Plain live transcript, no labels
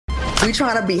We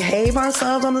trying to behave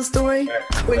ourselves on the story?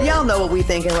 Well, y'all know what we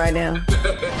thinking right now.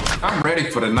 I'm ready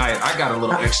for the night. I got a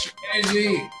little extra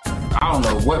energy. I don't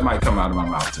know what might come out of my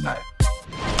mouth tonight.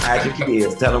 Hide your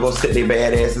kids. Tell them go sit their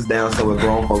bad asses down so we're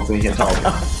grown folks in here talking.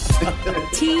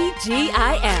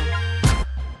 TGIF.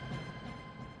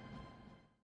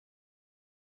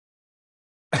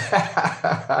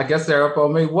 I guess they're up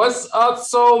on me. What's up,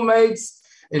 soulmates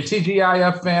and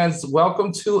TGIF fans?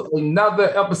 Welcome to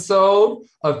another episode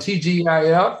of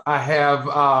TGIF. I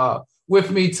have with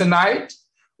me tonight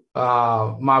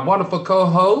my wonderful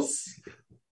co-host,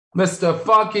 Mr.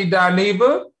 Funky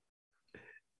Dineva.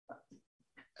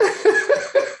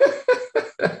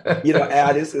 You know,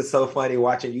 Al, this is so funny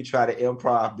watching you try to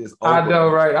improv this. I know,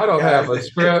 right? I don't have a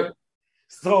script.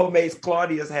 Soulmates,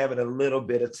 Claudia's having a little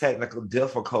bit of technical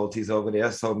difficulties over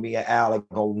there, so me and Al are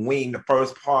going to wing the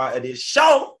first part of this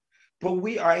show. But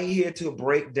we are here to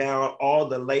break down all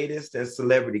the latest in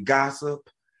celebrity gossip,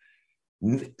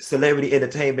 celebrity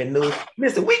entertainment news.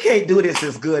 Listen, we can't do this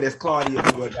as good as Claudia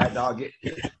doing that, dog.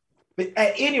 But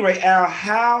at any rate, Al,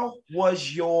 how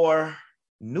was your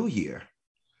New Year?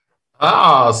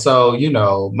 Oh, so, you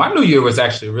know, my New Year was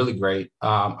actually really great.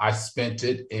 I spent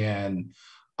it in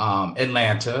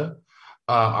Atlanta.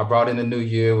 I brought in the New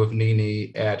Year with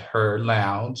Nene at her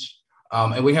lounge,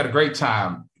 and we had a great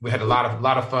time. We had a lot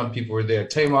of fun. People were there.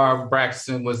 Tamar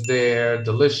Braxton was there.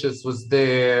 Delicious was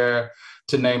there,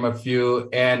 to name a few.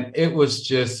 And it was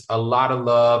just a lot of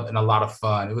love and a lot of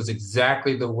fun. It was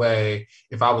exactly the way,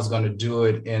 if I was going to do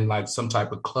it in like some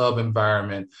type of club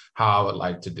environment, how I would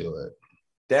like to do it.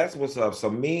 That's what's up. So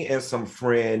me and some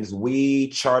friends, we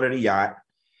chartered a yacht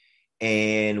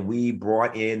and we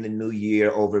brought in the New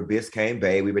Year over Biscayne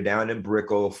Bay. We were down in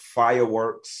Brickell,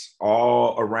 fireworks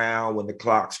all around when the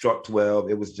clock struck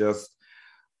 12. It was just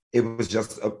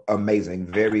amazing.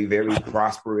 Very, very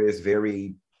prosperous,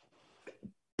 very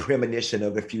premonition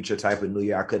of the future type of New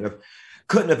Year. I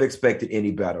couldn't have expected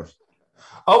any better.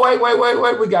 Oh, wait.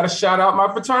 We got to shout out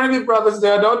my fraternity brothers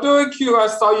there. Don't do it, Q. I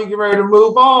saw you get ready to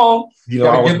move on. You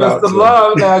got to give us the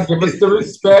love now. Give us the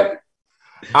respect.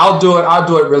 I'll do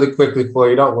it really quickly for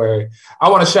you. Don't worry. I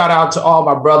want to shout out to all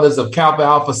my brothers of Kappa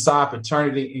Alpha Psi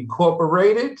Fraternity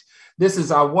Incorporated. This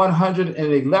is our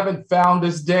 111th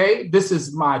Founders Day. This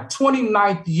is my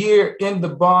 29th year in the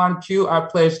bond, Q. I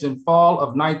pledged in fall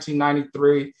of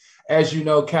 1993. As you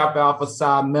know, Kappa Alpha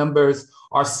Psi members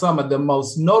are some of the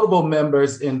most notable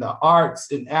members in the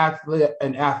arts, in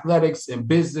athletics, in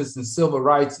business, and civil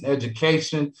rights and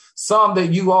education. Some that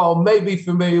you all may be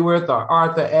familiar with are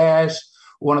Arthur Ashe,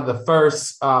 one of the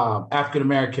first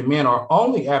African-American men or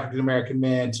only African-American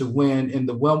man to win in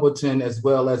the Wimbledon as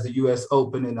well as the U.S.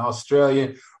 Open in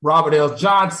Australia. Robert L.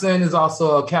 Johnson is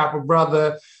also a Kappa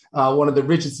brother, one of the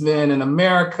richest men in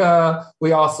America.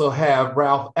 We also have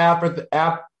Ralph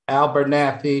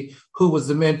Abernathy, who was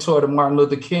the mentor to Martin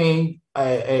Luther King,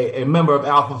 a member of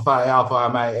Alpha Phi Alpha, I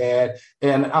might add.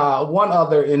 And one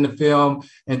other in the film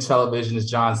and television is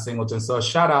John Singleton. So a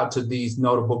shout out to these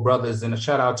notable brothers and a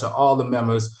shout out to all the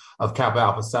members of Kappa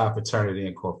Alpha Psi Fraternity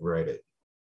Incorporated.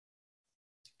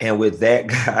 And with that,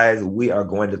 guys, we are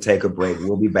going to take a break.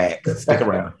 We'll be back. Stick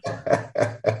around.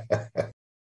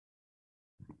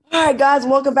 All right, guys,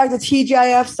 welcome back to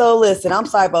TGIF. So listen, I'm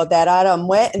sorry about that. I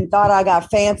went and thought I got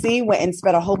fancy, went and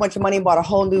spent a whole bunch of money, bought a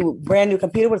whole brand new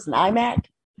computer with an iMac,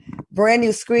 brand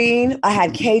new screen. I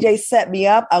had KJ set me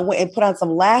up. I went and put on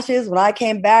some lashes. When I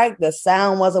came back, the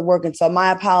sound wasn't working. So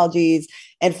my apologies.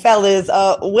 And fellas,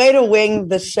 way to wing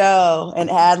the show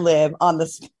and ad lib on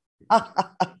the.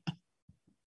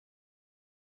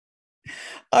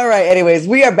 All right, anyways,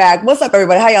 we are back. What's up,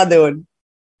 everybody? How y'all doing?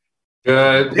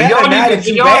 Good. Do you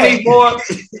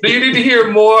need to hear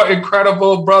more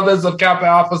incredible brothers of Kappa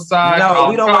Alpha Psi? No,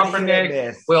 we don't want to hear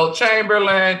this. Will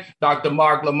Chamberlain, Dr.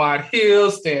 Mark Lamont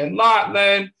Hill, Stan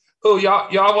Lotland. Who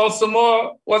y'all want some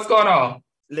more? What's going on?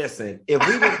 Listen, if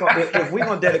we're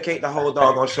gonna dedicate the whole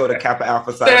doggone show to Kappa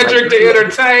Alpha Psi, Cedric the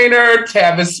Entertainer,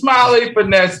 Tavis Smiley,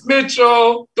 Finesse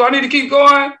Mitchell. Do I need to keep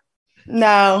going?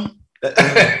 No.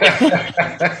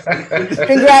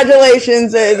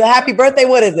 Congratulations. Is a happy birthday?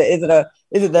 What is it?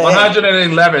 Is it the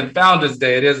 111th Founders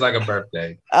Day? It is like a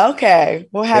birthday. Okay.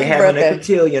 Well, happy birthday. They're having a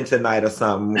cotillion tonight or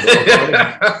something.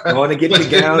 Going to get your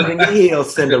gowns and your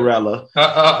heels, Cinderella.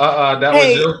 That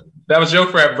was your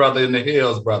frat brother in the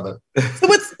heels, brother. So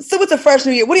what's a fresh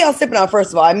New Year? What are y'all sipping on,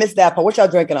 first of all? I missed that part. What y'all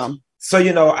drinking on? So,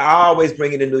 you know, I always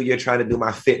bring in the New Year trying to do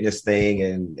my fitness thing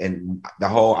and the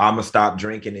whole I'm going to stop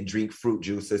drinking and drink fruit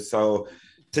juices. So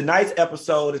tonight's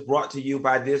episode is brought to you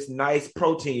by this nice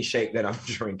protein shake that I'm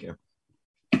drinking.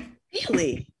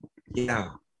 Really? Yeah.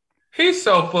 He's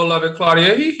so full of it,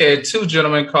 Claudia. He had 2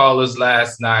 gentlemen callers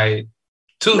last night.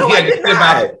 No,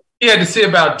 he had to see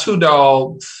about 2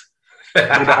 dogs.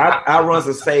 I runs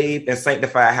a saved and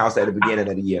sanctified house at the beginning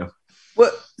of the year.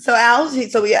 Well, so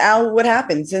Al, what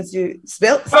happened since you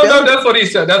spilled? No, that's what he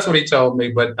said. That's what he told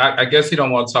me. But I guess he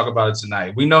don't want to talk about it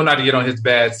tonight. We know not to get on his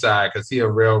bad side because he'll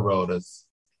railroad us.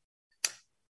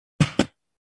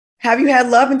 Have you had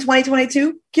love in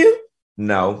 2022, Q?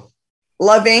 No.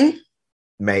 Loving?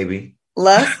 Maybe.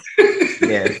 Lust?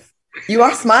 Yes. You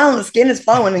are smiling. The skin is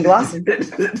flowing and glossy.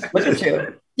 Look at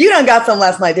you. You done got some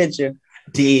last night, didn't you?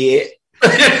 Did.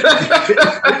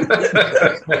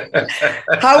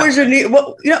 How was your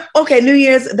New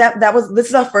Year's? This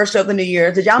is our first show of the New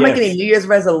Year. Did y'all make any New Year's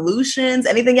resolutions?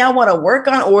 Anything y'all want to work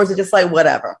on, or is it just like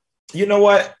whatever? You know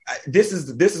what? This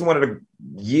is one of the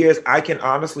years I can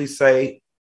honestly say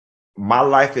my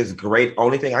life is great.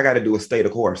 Only thing I got to do is stay the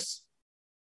course.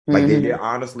 Like there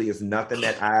honestly is nothing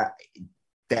that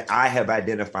I have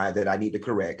identified that I need to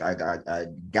correct. I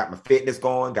got my fitness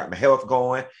going, got my health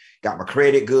going, got my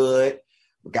credit good,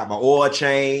 got my oil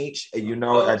change.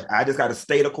 I just got to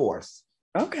stay the course.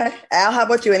 Okay. Al, how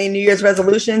about you? Any New Year's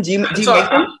resolutions? Do you make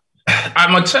them?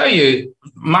 I'm going to tell you,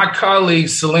 my colleague,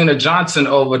 Selena Johnson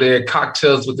over there at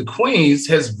Cocktails with the Queens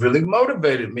has really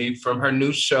motivated me from her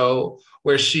new show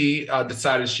where she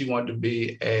decided she wanted to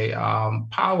be a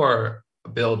power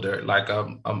builder, like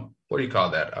what do you call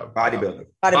that? Bodybuilder.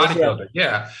 Bodybuilder,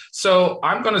 yeah. So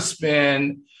I'm going to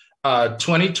spend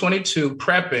 2022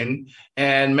 prepping,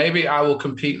 and maybe I will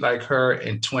compete like her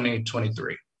in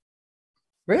 2023.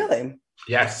 Really?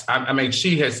 Yes. I mean,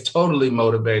 she has totally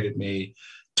motivated me,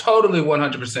 totally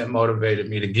 100% motivated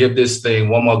me to give this thing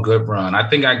one more good run. I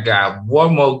think I got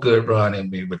one more good run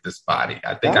in me with this body.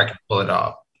 I think I can pull it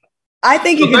off. I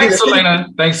think you can. Thanks, Selena.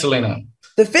 Thanks, Selena.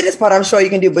 The fitness part, I'm sure you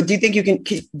can do, but do you think you can?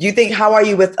 Do you think how are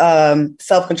you with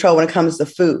self-control when it comes to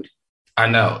food? I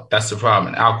know that's the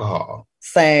problem. Alcohol.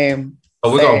 Same.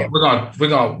 But we're gonna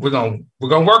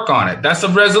work on it. That's a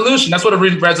resolution. That's what a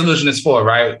resolution is for,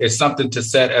 right? It's something to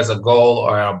set as a goal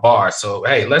or a bar. So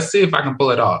hey, let's see if I can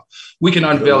pull it off. We can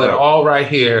unveil it all right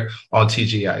here on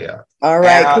TGIF. All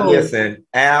right, Al, cool. Listen,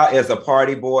 Al is a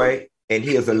party boy. And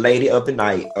he is a lady of the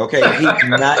night. Okay, he's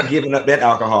not giving up that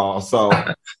alcohol. So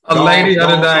a lady of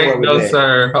the night, no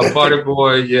sir. A party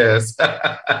boy, yes.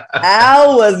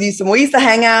 Al when we used to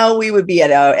hang out. We would be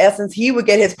at Essence. He would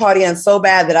get his party on so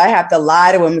bad that I have to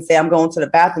lie to him and say I'm going to the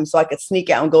bathroom so I could sneak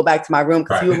out and go back to my room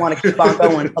because he would want to keep on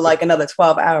going for like another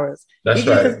 12 hours. He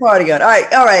gets his party on. All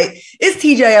right. It's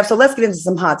TJF, so let's get into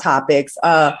some hot topics.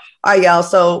 All right, y'all.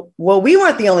 So, we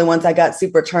weren't the only ones that got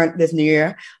super turned this New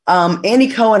Year. Andy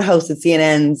Cohen hosted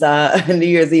CNN's New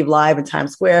Year's Eve Live in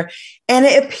Times Square, and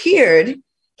it appeared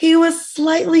he was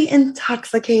slightly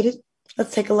intoxicated.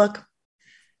 Let's take a look.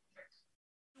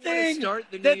 Thing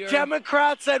that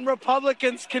Democrats and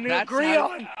Republicans can agree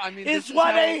on is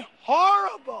what a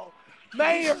horrible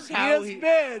mayor he has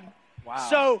been. Wow.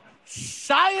 So,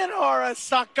 sayonara,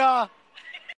 sucker.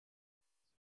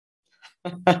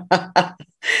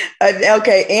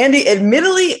 Okay, Andy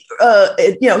admittedly,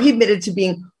 he admitted to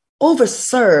being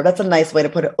overserved. That's a nice way to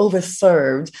put it,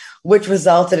 overserved, which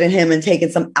resulted in him taking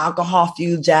some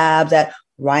alcohol-fueled jabs at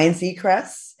Ryan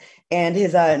Seacrest and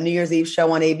his New Year's Eve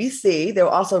show on ABC. There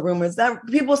were also rumors that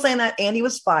people saying that Andy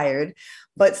was fired,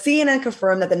 but CNN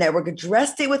confirmed that the network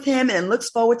addressed it with him and looks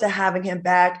forward to having him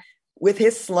back with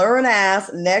his slurring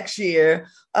ass next year.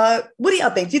 What do y'all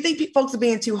think? Do you think folks are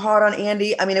being too hard on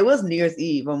Andy? I mean, it was New Year's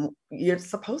Eve. You're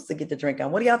supposed to get the drink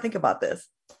on. What do y'all think about this?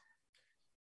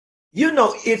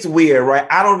 It's weird, right?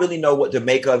 I don't really know what to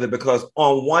make of it because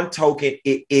on one token,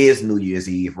 it is New Year's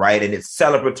Eve, right? And it's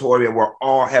celebratory and we're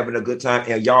all having a good time.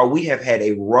 And y'all, we have had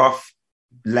a rough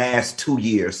last 2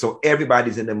 years. So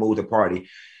everybody's in the mood to party.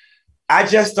 I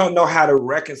just don't know how to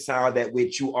reconcile that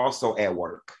with you also at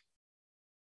work.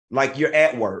 Like you're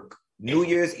at work. New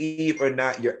Year's Eve or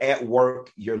not, you're at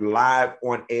work, you're live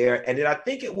on air. And then I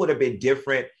think it would have been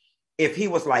different if he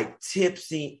was like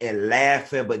tipsy and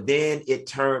laughing, but then it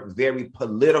turned very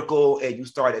political and you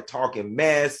started talking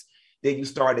mess. Then you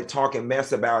started talking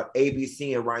mess about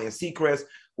ABC and Ryan Seacrest,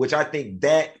 which I think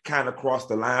that kind of crossed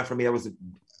the line for me. That was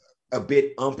a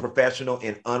bit unprofessional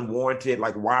and unwarranted.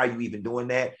 Like, why are you even doing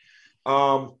that?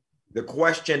 The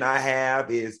question I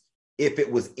have is, if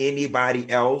it was anybody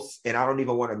else, and I don't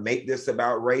even want to make this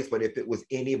about race, but if it was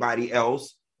anybody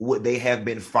else, would they have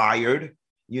been fired?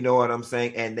 You know what I'm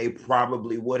saying? And they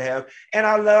probably would have. And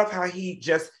I love how he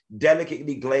just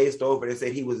delicately glazed over and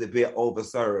said he was a bit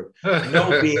overserved.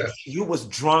 No, bitch, you was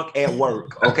drunk at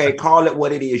work. Okay, call it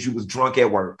what it is. You was drunk at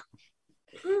work.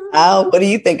 Al, what do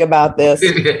you think about this?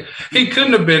 He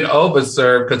couldn't have been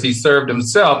overserved because he served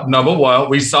himself. Number one,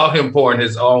 we saw him pouring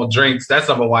his own drinks. That's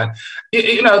number one.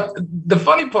 The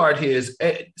funny part here is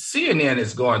CNN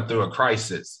is going through a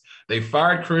crisis. They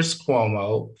fired Chris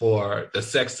Cuomo for the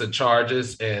sex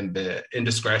charges and the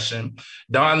indiscretion.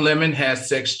 Don Lemon has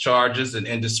sex charges and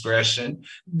indiscretion.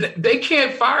 They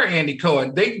can't fire Andy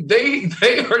Cohen.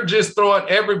 They are just throwing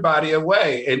everybody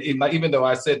away. And even though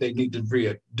I said they need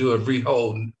to do a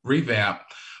whole revamp,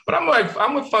 but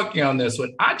I'm with Funky on this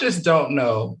one. I just don't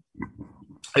know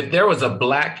if there was a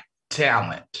black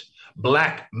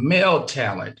male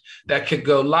talent that could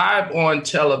go live on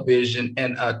television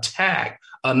and attack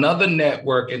another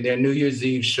network in their New Year's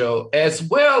Eve show, as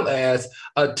well as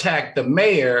attack the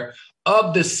mayor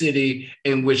of the city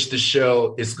in which the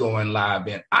show is going live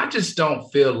in. I just don't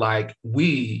feel like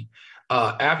we,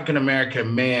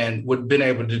 African-American men, would have been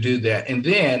able to do that. And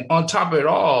then on top of it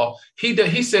all,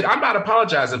 he said, I'm not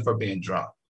apologizing for being drunk.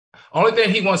 Only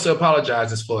thing he wants to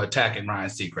apologize is for attacking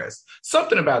Ryan Seacrest.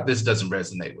 Something about this doesn't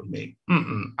resonate with me.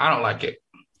 I don't like it.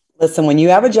 Listen, when you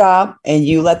have a job and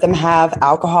you let them have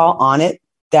alcohol on it,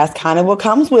 that's kind of what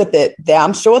comes with it.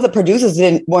 I'm sure the producers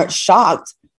weren't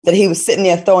shocked that he was sitting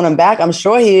there throwing them back. I'm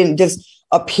sure he didn't just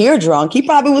appear drunk. He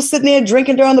probably was sitting there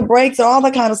drinking during the breaks and all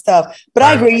that kind of stuff. But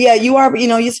I agree. Yeah,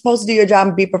 you're supposed to do your job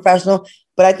and be professional.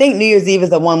 But I think New Year's Eve is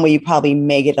the one where you probably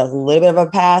may get a little bit of a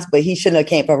pass, but he shouldn't have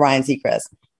came for Ryan Seacrest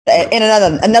in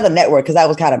another network, because that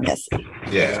was kind of messy.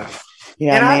 Yeah.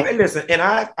 And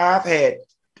I've had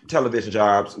television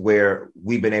jobs where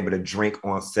we've been able to drink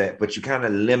on set, but you kind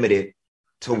of limit it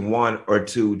to one or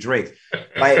two drinks.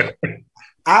 Like,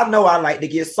 I know I like to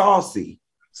get saucy.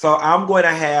 So I'm going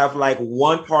to have like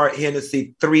 1 part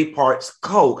Hennessy, 3 parts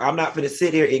Coke. I'm not going to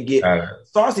sit here and get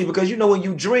saucy, because when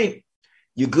you drink,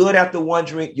 you're good after 1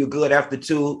 drink, you're good after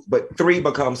 2, but 3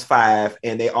 becomes 5,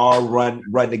 and they all run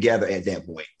together at that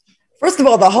point. First of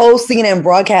all, the whole CNN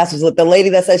broadcast was with the lady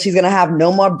that said she's going to have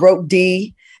no more broke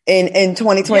D in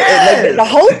 2020. Yes. Like, the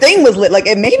whole thing was lit. Like,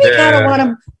 it made me kind of want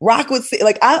to rock with.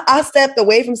 Like, I stepped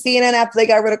away from CNN after they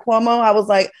got rid of Cuomo. I was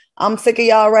like, I'm sick of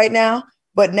y'all right now.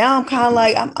 But now I'm kind of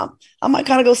like, I might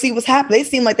kind of go see what's happening. They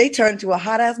seem like they turned into a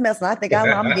hot ass mess, and I think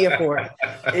I'm here for it.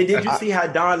 And did you see how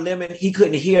Don Lemon, he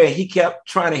couldn't hear, and he kept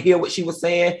trying to hear what she was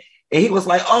saying, and he was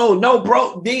like, "Oh no,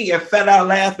 broke D," and fell out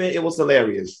laughing. It was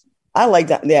hilarious. I like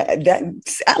that. Yeah,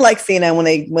 I like seeing that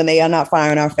when they are not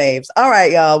firing our faves. All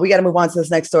right, y'all, we got to move on to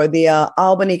this next story. The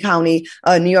Albany County,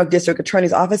 New York District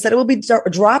Attorney's Office said it will be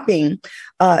dropping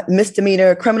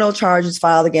misdemeanor criminal charges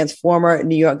filed against former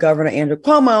New York Governor Andrew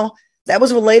Cuomo that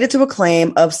was related to a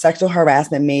claim of sexual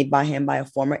harassment made by him by a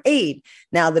former aide.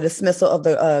 Now, the dismissal of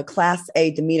the Class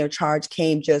A demeanor charge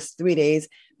came just 3 days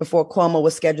before Cuomo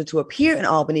was scheduled to appear in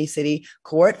Albany City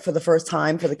Court for the first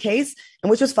time for the case, and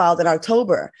which was filed in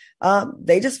October.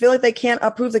 They just feel like they can't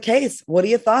approve the case. What are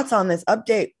your thoughts on this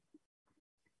update?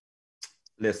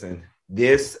 Listen,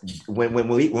 when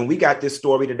we got this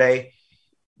story today,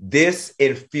 this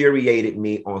infuriated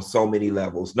me on so many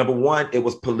levels. Number one, it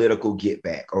was political get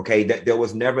back. Okay, there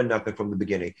was never nothing from the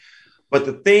beginning. But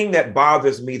the thing that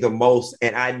bothers me the most,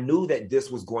 and I knew that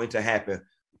this was going to happen,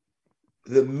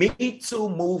 the Me Too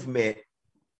movement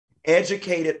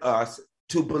educated us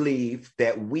to believe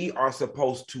that we are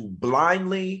supposed to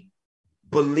blindly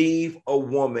believe a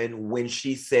woman when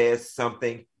she says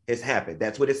something has happened.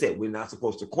 That's what it said. We're not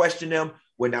supposed to question them.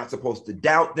 We're not supposed to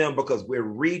doubt them, because we're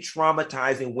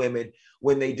re-traumatizing women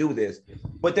when they do this.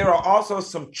 But there are also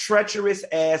some treacherous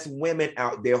ass women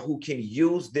out there who can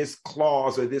use this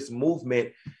clause or this movement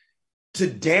to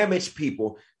damage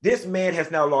people. This man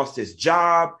has now lost his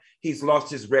job. He's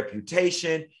lost his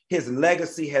reputation. His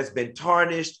legacy has been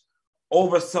tarnished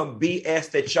over some BS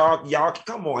that y'all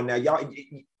come on now.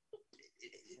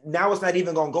 Now it's not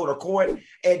even going to go to court.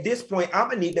 At this point, I'm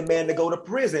going to need the man to go to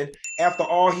prison after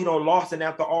all he done lost, and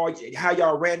after all how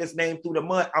y'all ran his name through the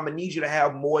mud. I'm going to need you to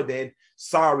have more than,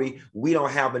 sorry, we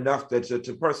don't have enough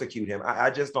to persecute him.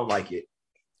 I just don't like it.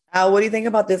 What do you think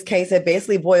about this case? It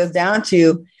basically boils down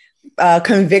to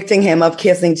convicting him of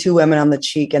kissing 2 women on the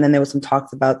cheek, and then there was some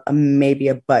talks about maybe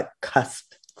a butt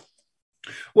cusp.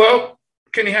 Well,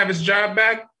 can he have his job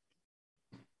back?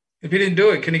 If he didn't do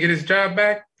it, can he get his job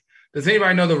back? Does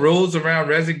anybody know the rules around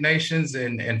resignations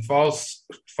and false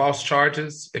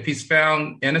charges? If he's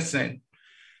found innocent,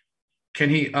 can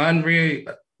he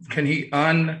unresign?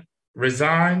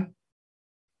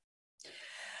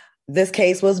 This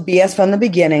case was BS from the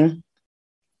beginning.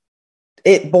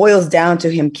 It boils down to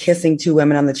him kissing 2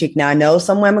 women on the cheek. Now, I know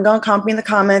some women are going to come me in the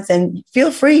comments, and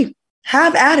feel free,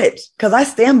 have at it, because I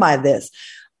stand by this.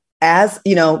 As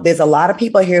you know, there's a lot of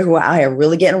people here who are out here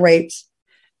really getting raped.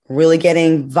 really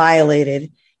getting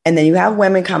violated. And then you have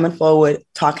women coming forward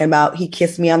talking about he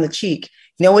kissed me on the cheek.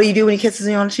 You know what do you do when he kisses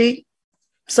you on the cheek?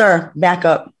 Sir, back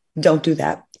up. Don't do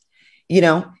that. You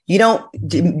don't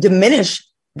diminish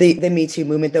the Me Too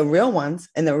movement, the real ones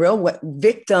and the real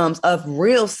victims of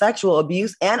real sexual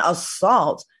abuse and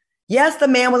assault. Yes, the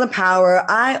man was in power.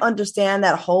 I understand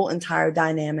that whole entire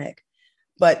dynamic.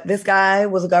 But this guy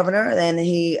was a governor and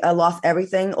he lost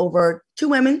everything over two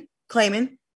women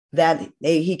claiming that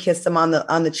he kissed them on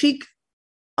the cheek,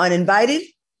 uninvited,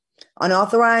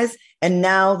 unauthorized, and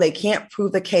now they can't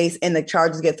prove the case and the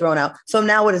charges get thrown out. So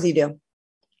now what does he do?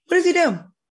 What does he do?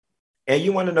 And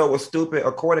you want to know what's stupid?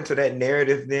 According to that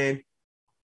narrative, then,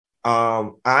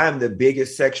 I am the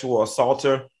biggest sexual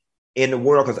assaulter in the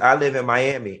world because I live in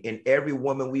Miami, and every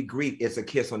woman we greet is a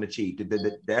kiss on the cheek.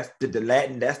 That's the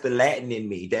Latin. That's the Latin in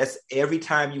me. That's every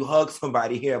time you hug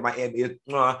somebody here in Miami. It's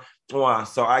mwah, mwah.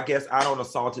 So I guess I don't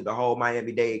assaulted the whole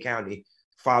Miami-Dade County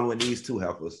following these two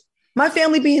heifers. My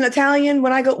family being Italian,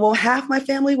 when I go, well, half my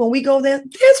family, when we go there,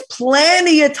 there's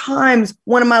plenty of times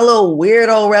one of my little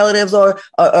weirdo relatives or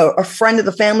a friend of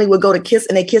the family would go to kiss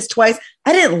and they kiss twice.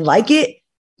 I didn't like it,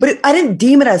 but I didn't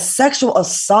deem it as sexual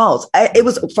assault. It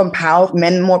was from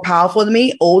men more powerful than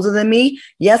me, older than me.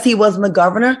 Yes, he wasn't the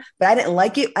governor, but I didn't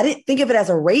like it. I didn't think of it as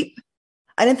a rape.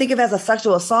 I didn't think of it as a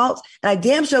sexual assault. And I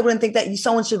damn sure wouldn't think that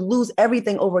someone should lose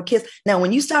everything over a kiss. Now,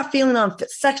 when you start feeling on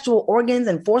sexual organs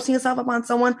and forcing yourself upon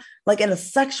someone like in a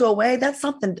sexual way, that's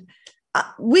something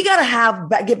we got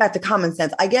to get back to common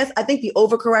sense. I think the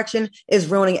overcorrection is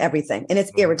ruining everything and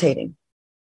it's irritating.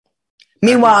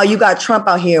 Meanwhile, you got Trump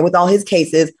out here with all his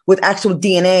cases with actual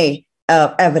DNA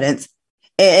evidence.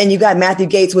 And you got Matthew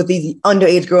Gaetz with these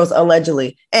underage girls,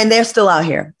 allegedly, and they're still out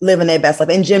here living their best life.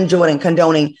 And Jim Jordan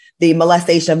condoning the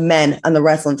molestation of men on the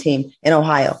wrestling team in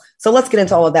Ohio. So let's get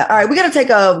into all of that. All right, we got to take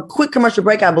a quick commercial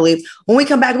break, I believe. When we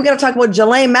come back, we got to talk about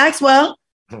Ghislaine Maxwell.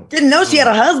 Didn't know she had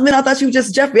a husband. I thought she was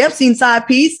just Jeffrey Epstein's side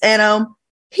piece. And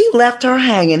he left her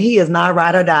hanging. He is not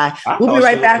ride or die. We'll be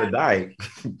right back.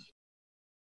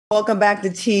 Welcome back to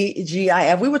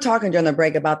TGIF. We were talking during the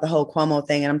break about the whole Cuomo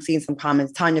thing, and I'm seeing some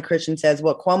comments. Tanya Christian says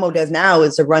what Cuomo does now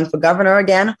is to run for governor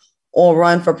again or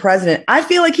run for president. I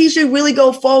feel like he should really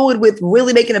go forward with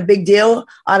really making a big deal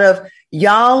out of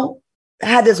y'all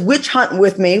had this witch hunt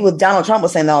with me, with Donald Trump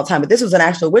was saying that all the time, but this was an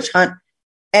actual witch hunt,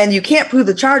 and you can't prove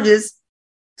the charges.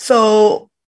 So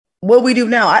what we do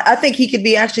now, I think he could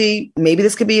be maybe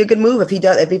this could be a good move if he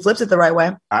flips it the right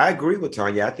way. I agree with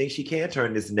Tanya. I think she can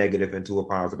turn this negative into a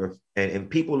positive, and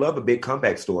people love a big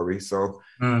comeback story. So,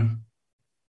 and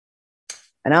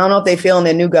I don't know if they feeling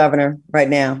their new governor right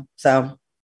now. So,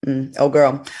 old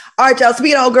girl. All right, y'all.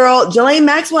 Speaking of old girl, Ghislaine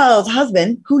Maxwell's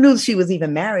husband, who knew she was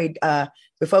even married?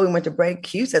 Before we went to break,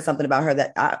 Q said something about her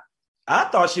that I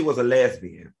thought she was a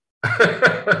lesbian.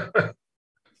 I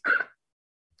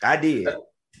did.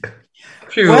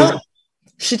 Well,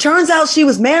 she turns out she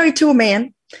was married to a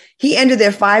man. He ended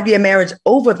their 5-year marriage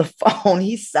over the phone.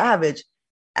 He's savage.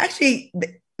 Actually,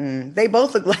 they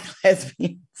both look like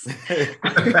lesbians.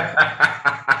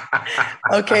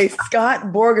 Okay, Scott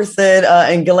Borgerson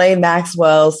and Ghislaine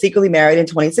Maxwell secretly married in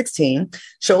 2016.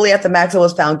 Shortly after Maxwell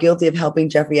was found guilty of helping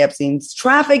Jeffrey Epstein's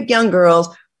traffic young girls,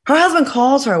 her husband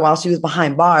calls her while she was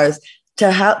behind bars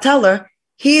to tell her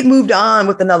he had moved on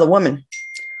with another woman.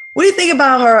 What do you think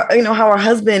about her, how her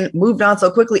husband moved on so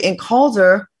quickly and calls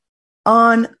her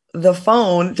on the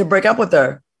phone to break up with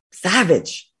her?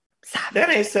 Savage. That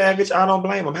ain't savage. I don't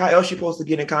blame him. How else you supposed to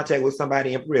get in contact with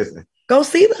somebody in prison? Go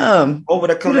see them. Over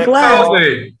the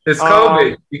COVID. It's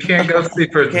COVID. You can't go see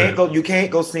prison. You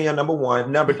can't go see him, number one.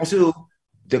 Number two,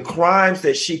 the crimes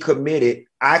that she committed,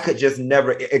 I could just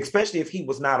never, especially if he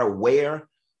was not aware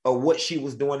of what she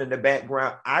was doing in the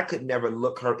background, I could never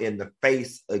look her in the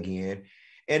face again.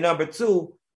 And number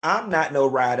two, I'm not no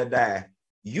ride or die.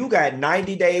 You got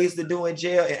 90 days to do in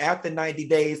jail, and after 90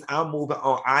 days, I'm moving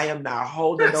on. I am not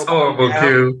holding nobody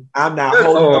down. I'm not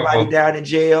holding nobody down in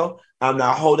jail. I'm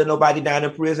not holding nobody down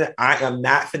in prison. I am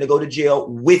not finna go to jail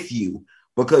with you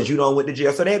because you don't went to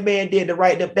jail. So that man did the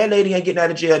right. That lady ain't getting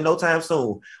out of jail no time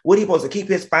soon. What he supposed to keep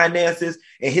his finances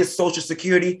and his Social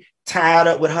Security tied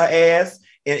up with her ass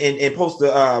and supposed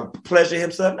to pleasure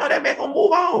himself? No, that man gonna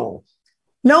move on.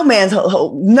 No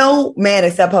man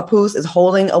except Papoose is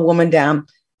holding a woman down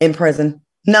in prison.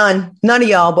 None of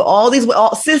y'all, but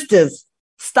all sisters,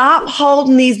 stop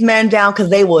holding these men down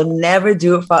because they will never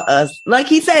do it for us. Like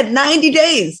he said, 90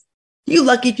 days. You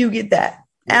lucky if you get that.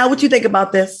 Al, what you think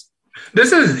about this?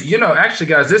 This is, actually,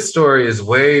 guys, this story is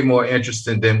way more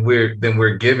interesting than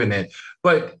we're giving it.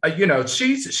 But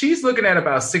she's looking at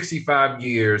about 65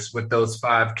 years with those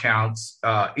 5 counts.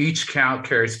 Each count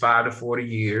carries 5 to 40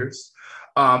 years.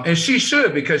 And she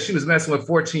should, because she was messing with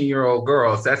 14-year-old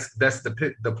girls. That's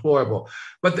deplorable.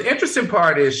 But the interesting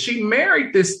part is she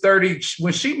married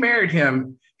when she married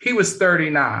him, he was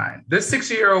 39. This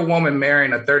 60-year-old woman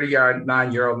marrying a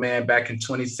 39-year-old man back in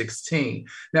 2016.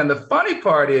 Now, the funny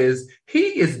part is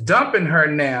he is dumping her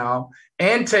now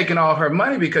and taking all her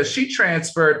money because she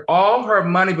transferred all her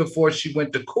money before she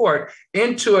went to court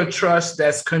into a trust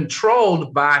that's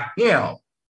controlled by him.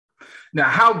 Now,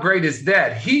 how great is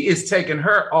that? He is taking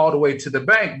her all the way to the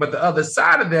bank. But the other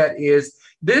side of that is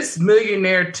this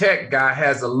millionaire tech guy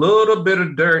has a little bit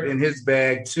of dirt in his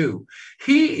bag, too.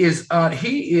 He is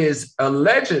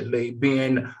allegedly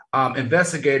being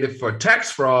investigated for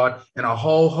tax fraud and a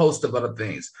whole host of other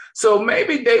things. So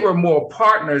maybe they were more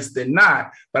partners than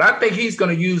not. But I think he's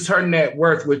going to use her net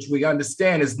worth, which we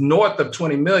understand is north of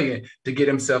 $20 million, to get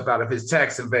himself out of his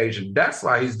tax evasion. That's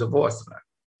why he's divorcing her.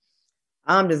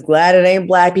 I'm just glad it ain't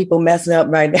black people messing up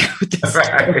right now with this.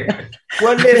 Right.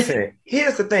 Well, listen,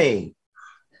 here's the thing.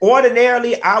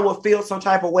 Ordinarily, I would feel some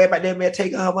type of way about that man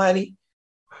taking her money.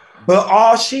 But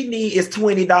all she needs is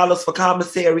 $20 for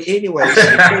commissary anyway.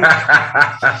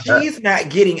 She's not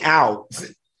getting out.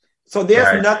 So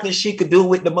there's nothing she could do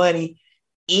with the money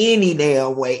any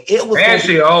damn way. It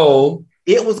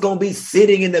was going to be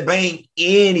sitting in the bank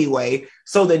anyway.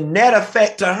 So the net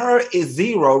effect to her is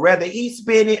zero. Whether he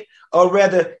spend it or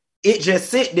rather it just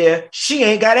sit there, she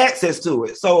ain't got access to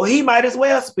it. So he might as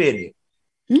well spend it.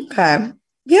 Okay.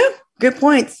 Yeah, good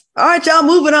points. All right, y'all,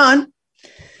 moving on.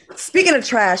 Speaking of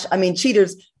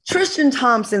cheaters, Tristan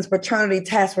Thompson's paternity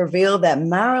test revealed that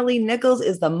Marilee Nichols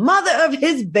is the mother of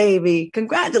his baby.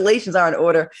 Congratulations are in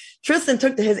order. Tristan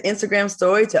took to his Instagram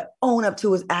story to own up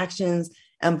to his actions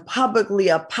and publicly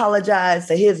apologize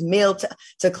to his to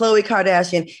Khloe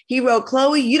Kardashian. He wrote,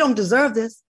 "Khloe, you don't deserve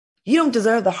this. You don't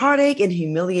deserve the heartache and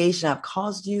humiliation I've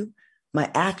caused you.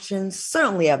 My actions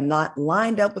certainly have not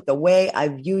lined up with the way I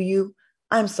view you.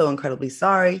 I'm so incredibly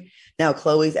sorry." Now,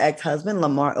 Khloe's ex-husband,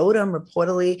 Lamar Odom,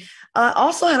 reportedly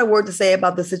also had a word to say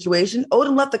about the situation.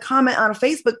 Odom left a comment on a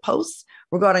Facebook post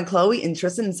regarding Khloe and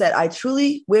Tristan and said, "I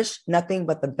truly wish nothing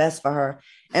but the best for her.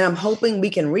 And I'm hoping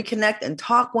we can reconnect and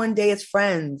talk one day as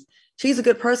friends. She's a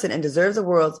good person and deserves the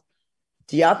world."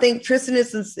 Do y'all think Tristan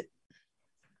is sincere?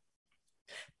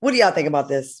 What do y'all think about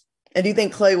this? And do you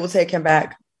think Khloe will take him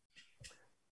back?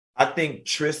 I think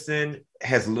Tristan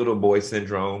has little boy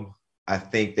syndrome. I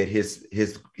think that his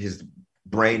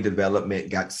brain development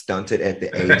got stunted at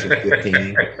the age of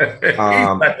 15.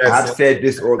 I've said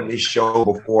this on this show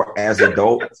before as an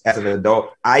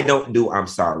adult, I don't do I'm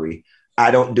sorry.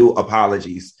 I don't do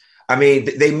apologies. I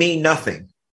mean, they mean nothing.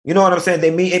 You know what I'm saying?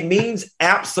 It means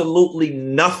absolutely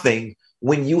nothing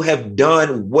when you have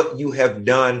done what you have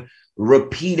done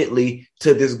repeatedly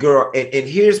to this girl. And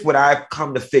here's what I've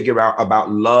come to figure out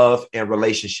about love and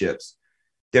relationships.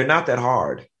 They're not that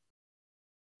hard.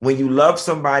 When you love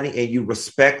somebody and you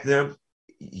respect them,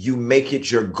 you make it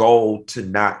your goal to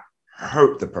not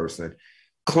hurt the person.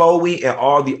 Khloe and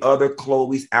all the other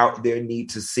Khloes out there need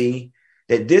to see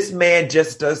that this man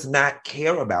just does not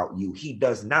care about you. He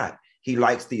does not. He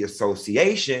likes the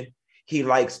association. He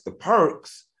likes the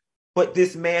perks. But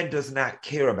this man does not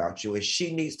care about you. And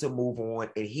she needs to move on.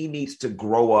 And he needs to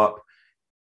grow up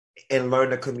and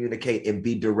learn to communicate and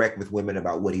be direct with women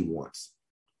about what he wants.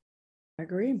 I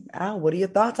agree. Al, what are your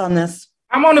thoughts on this?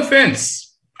 I'm on the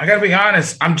fence. I got to be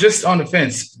honest. I'm just on the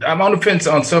fence. I'm on the fence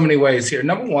on so many ways here.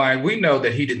 Number one, we know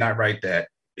that he did not write that.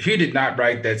 He did not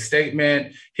write that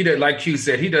statement. He did, like Q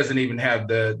said, he doesn't even have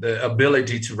the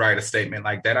ability to write a statement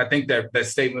like that. I think that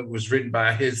statement was written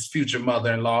by his future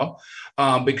mother-in-law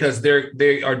because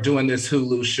they are doing this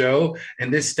Hulu show,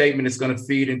 and this statement is going to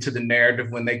feed into the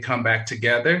narrative when they come back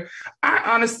together.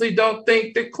 I honestly don't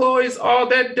think that Khloe is all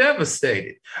that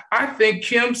devastated. I think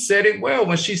Kim said it well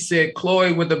when she said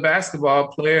Khloe with a basketball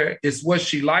player is what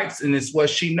she likes and it's what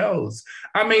she knows.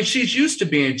 I mean, she's used to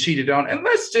being cheated on. And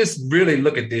let's just really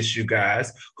look at this, you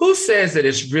guys. Who says that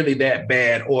it's really that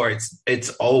bad or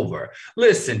it's over?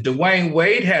 Listen, Dwayne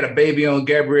Wade had a baby on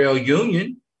Gabrielle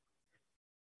Union.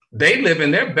 They live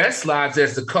in their best lives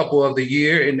as the couple of the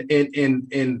year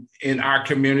in our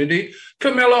community.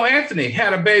 Carmelo Anthony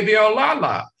had a baby on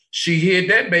Lala. She hid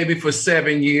that baby for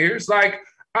 7 years. Like,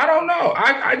 I don't know.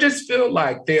 I just feel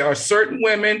like there are certain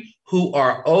women who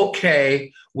are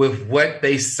okay with what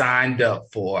they signed up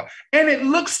for. And it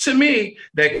looks to me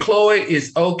that Khloe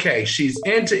is okay. She's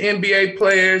into NBA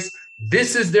players.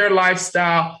 This is their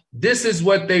lifestyle. This is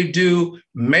what they do.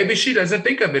 Maybe she doesn't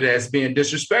think of it as being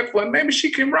disrespectful, and maybe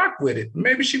she can rock with it.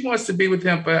 Maybe she wants to be with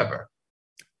him forever.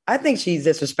 I think she's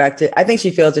disrespected. I think she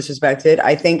feels disrespected.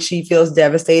 I think she feels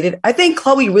devastated. I think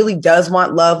Chloe really does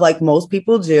want love like most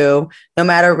people do, no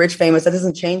matter rich, famous. That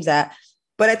doesn't change that.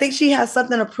 But I think she has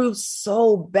something to prove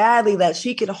so badly that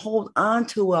she can hold on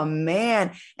to a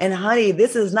man. And honey,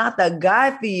 this is not the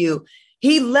guy for you.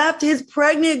 He left his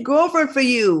pregnant girlfriend for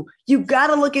you. You got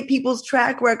to look at people's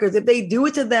track records. If they do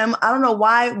it to them, I don't know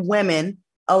why women,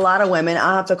 a lot of women,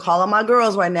 I have to call on my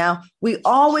girls right now. We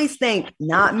always think,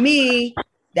 not me.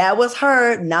 That was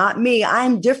her, not me.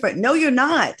 I'm different. No, you're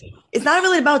not. It's not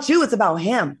really about you. It's about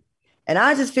him. And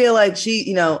I just feel like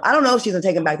she, I don't know if she's going to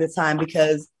take him back this time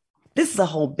because this is a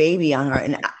whole baby on her.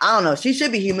 And I don't know. She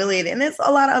should be humiliated. And there's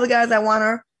a lot of other guys that want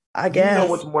her, I guess.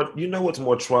 You know what's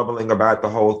more troubling about the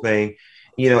whole thing?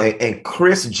 And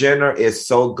Kris Jenner is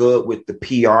so good with the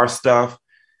PR stuff.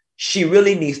 She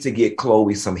really needs to get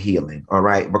Chloe some healing, all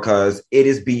right? Because it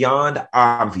is beyond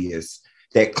obvious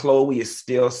that Chloe is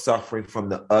still suffering from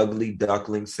the ugly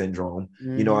duckling syndrome.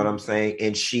 Mm. You know what I'm saying?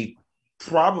 And she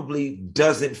probably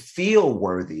doesn't feel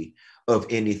worthy of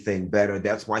anything better.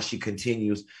 That's why she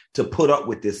continues to put up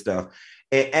with this stuff.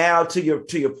 And Al, to your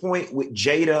point with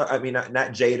Jada, I mean,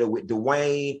 not Jada, with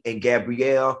Dwayne and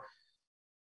Gabrielle,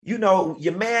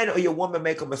 your man or your woman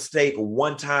make a mistake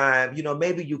one time,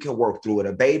 maybe you can work through it.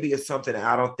 A baby is something that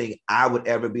I don't think I would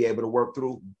ever be able to work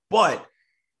through. But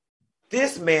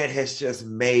this man has just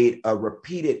made a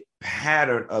repeated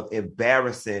pattern of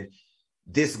embarrassing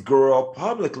this girl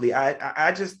publicly.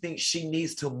 I just think she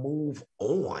needs to move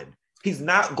on. He's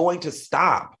not going to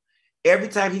stop. Every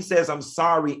time he says, I'm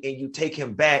sorry, and you take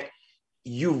him back,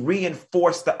 you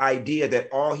reinforce the idea that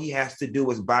all he has to do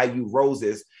is buy you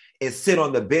roses and sit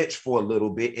on the bench for a little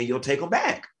bit and you'll take him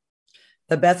back.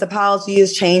 The best apology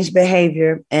is change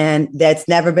behavior. And that's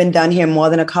never been done here more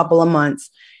than a couple of months.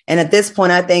 And at this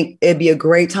point, I think it'd be a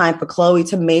great time for Chloe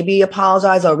to maybe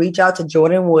apologize or reach out to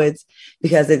Jordyn Woods,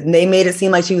 because they made it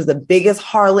seem like she was the biggest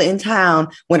harlot in town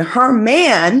when her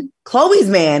man, Chloe's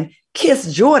man, kissed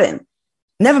Jordyn.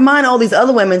 Never mind all these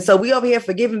other women. So we over here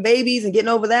forgiving babies and getting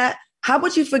over that. How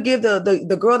about you forgive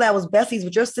the girl that was besties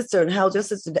with your sister and held your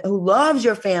sister, who loves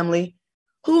your family,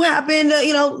 who happened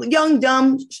to, young,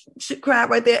 dumb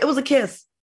crap right there. It was a kiss.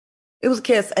 It was a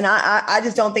kiss. And I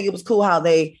just don't think it was cool how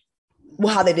they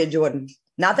did Jordyn.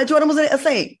 Not that Jordyn was a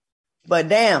saint, but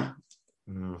damn,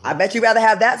 I bet you'd rather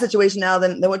have that situation now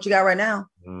than what you got right now.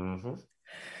 Mm-hmm.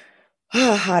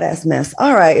 Hot ass mess.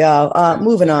 All right, y'all.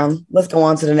 Moving on. Let's go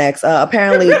on to the next.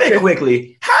 Apparently, really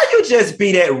quickly, how you just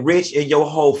be that rich and your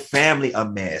whole family a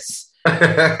mess?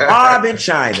 Bob in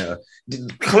China,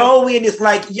 Chloe, and it's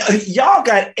like y'all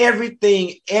got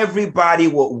everything everybody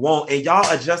would want, and y'all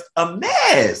are just a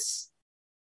mess.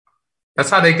 That's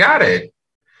how they got it.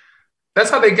 That's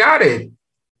how they got it.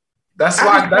 That's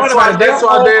why they're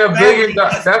 $1 billion.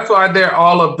 That's why they're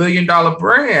all $1 billion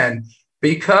brand.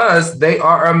 Because they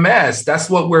are a mess. That's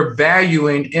what we're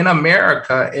valuing in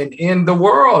America and in the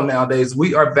world nowadays.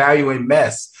 We are valuing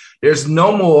mess. There's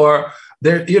no more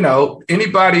there.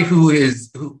 Anybody who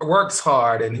works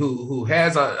hard and who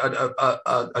has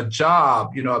a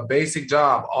job, a basic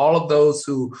job. All of those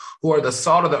who are the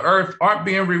salt of the earth aren't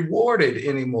being rewarded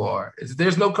anymore.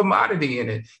 There's no commodity in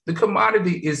it. The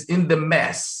commodity is in the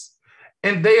mess,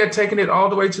 and they are taking it all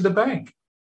the way to the bank.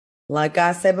 Like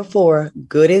I said before,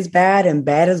 good is bad and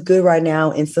bad is good right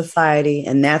now in society.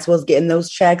 And that's what's getting those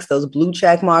checks, those blue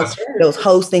check marks, those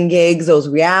hosting gigs, those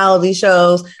reality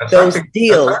shows, those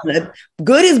deals.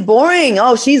 Good is boring.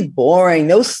 Oh, she's boring.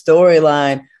 No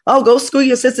storyline. Oh, go screw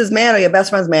your sister's man or your best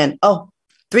friend's man. Oh,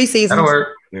 3 seasons. That'll work.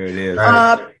 There it is.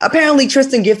 Apparently,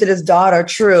 Tristan gifted his daughter,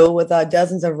 True, with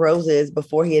dozens of roses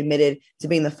before he admitted to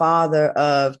being the father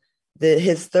of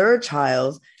his third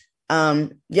child.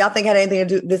 Y'all think had anything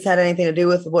to do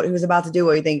with what he was about to do,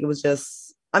 or you think it was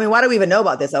just, why do we even know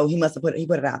about this? Oh, he put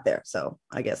it out there. So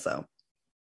I guess so.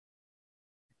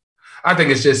 I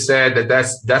think it's just sad that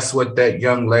that's what that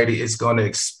young lady is going to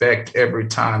expect every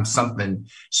time something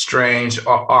strange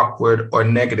or awkward or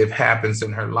negative happens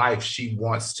in her life. She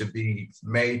wants to be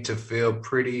made to feel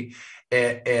pretty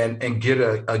and get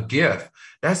a gift.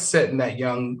 That's setting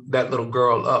that little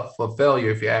girl up for failure,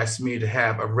 if you ask me, to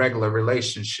have a regular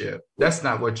relationship. That's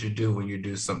not what you do when you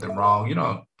do something wrong. You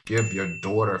don't give your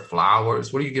daughter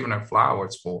flowers. What are you giving her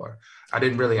flowers for? I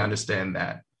didn't really understand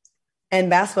that. And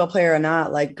basketball player or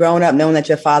not, like growing up knowing that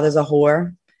your father's a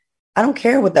whore, I don't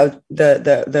care what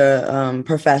the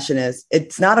profession is.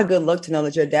 It's not a good look to know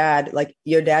that your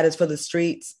dad is for the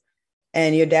streets.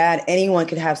 And your dad, anyone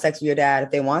could have sex with your dad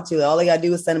if they want to. All they got to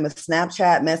do is send him a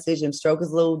Snapchat message and stroke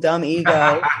his little dumb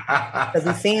ego because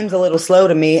he seems a little slow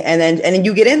to me. And then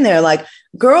you get in there like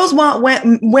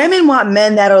women want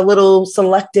men that are a little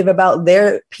selective about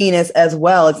their penis as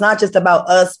well. It's not just about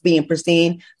us being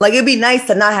pristine. Like it'd be nice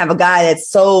to not have a guy that's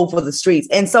so for the streets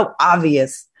and so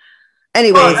obvious.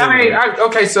 Anyways,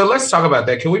 okay, so let's talk about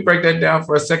that. Can we break that down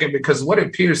for a second? Because what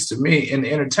appears to me in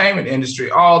the entertainment industry,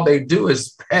 all they do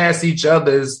is pass each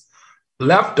other's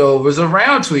leftovers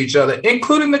around to each other,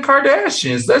 including the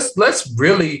Kardashians. Let's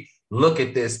really look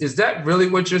at this. Is that really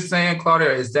what you're saying,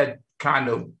 Claudia? Or is that kind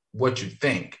of what you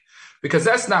think? Because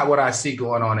that's not what I see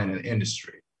going on in the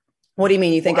industry. What do you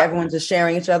mean? You think everyone's just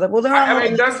sharing each other? Well,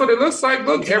 that's what it looks like.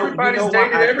 Look, everybody's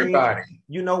dating everybody.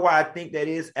 You know why I think that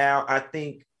is, Al? I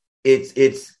think it's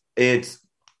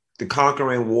the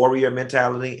conquering warrior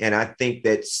mentality, and I think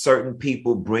that certain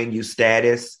people bring you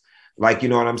status. Like, you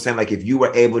know what I'm saying? Like if you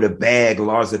were able to bag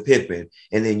Larsa Pippen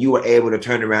and then you were able to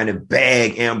turn around and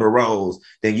bag Amber Rose,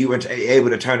 then you were able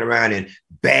to turn around and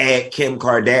bag Kim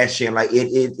Kardashian. Like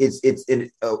it's in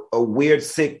a weird,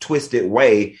 sick, twisted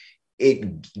way.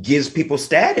 It gives people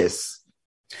status.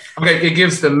 Okay, it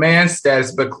gives the man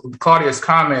status, but Claudia's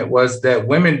comment was that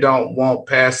women don't want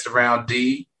passed around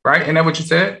D, right? Isn't that what you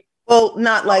said? Well,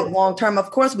 not like long term.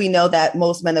 Of course, we know that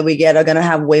most men that we get are going to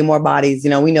have way more bodies. You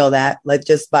know, we know that, like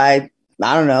just by,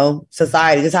 I don't know,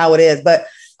 society, just how it is. But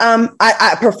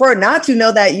I prefer not to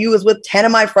know that you was with 10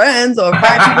 of my friends or 5 people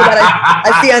that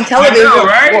I see on television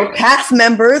right? or cast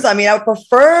members. I mean, I would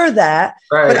prefer that.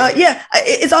 Right. But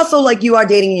it's also like you are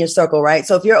dating in your circle, right?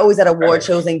 So if you're always at award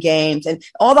shows and games and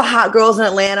all the hot girls in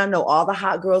Atlanta know all the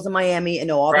hot girls in Miami and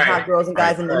know all the hot girls and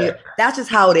guys in New York. That's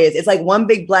just how it is. It's like one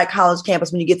big black college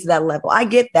campus when you get to that level. I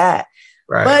get that.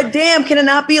 Right. But damn, can it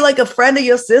not be like a friend of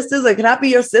your sister's? Or can it not be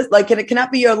your sister? Like, can it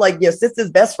not be your sister's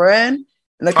best friend?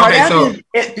 And the Kardashians,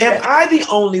 am I the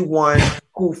only one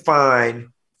who find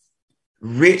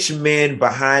rich men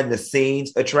behind the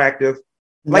scenes attractive?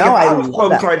 Like if I was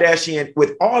Khloe Kardashian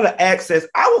with all the access,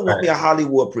 I would want me a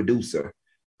Hollywood producer.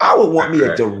 I would want me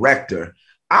a director.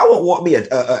 I would want me a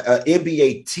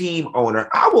NBA team owner.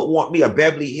 I would want me a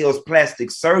Beverly Hills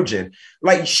plastic surgeon.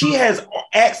 Like she has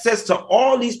access to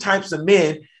all these types of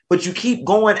men, but you keep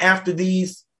going after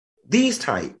these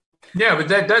type. Yeah, but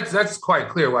that's quite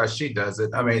clear why she does it.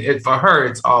 I mean, for her,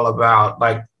 it's all about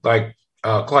like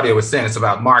Claudia was saying, it's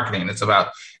about marketing. It's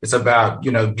about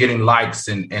getting likes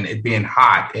and it being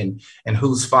hot and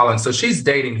who's following. So she's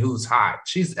dating who's hot.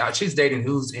 She's dating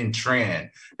who's in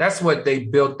trend. That's what they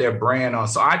built their brand on.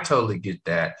 So I totally get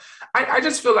that. I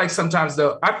just feel like sometimes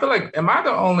though, I feel like, am I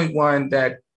the only one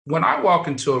that when I walk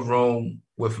into a room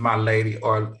with my lady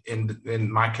or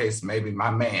in my case, maybe my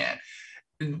man,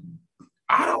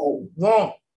 I don't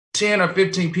want 10 or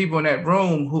 15 people in that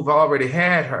room who've already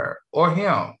had her or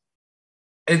him.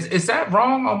 Is that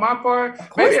wrong on my part?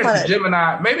 Maybe as a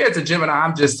Gemini,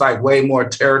 I'm just like way more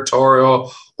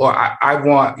territorial, or I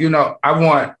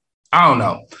don't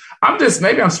know.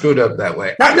 Maybe I'm screwed up that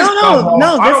way. I don't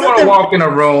want to walk in a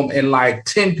room and like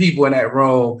 10 people in that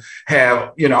room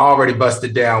have, already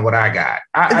busted down what I got.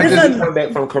 I just come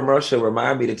back from commercial.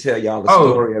 Remind me to tell y'all the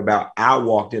story about I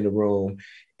walked in the room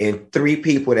and 3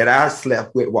 people that I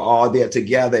slept with were all there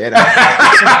together. And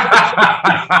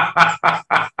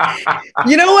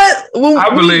you know what? I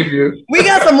believe you. We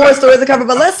got some more stories to cover,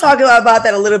 but let's talk about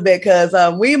that a little bit because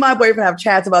we and my boyfriend have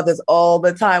chats about this all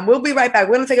the time. We'll be right back.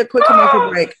 We're going to take a quick commercial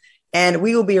break, and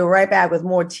we will be right back with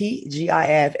more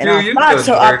TGIF and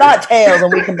our thought tales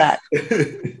when we come back.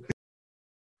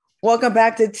 Welcome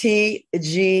back to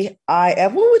TGIF.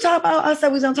 What were we talking about? I said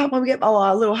we was going to talk about we get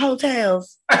our little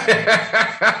hotels.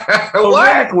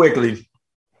 What? Quickly.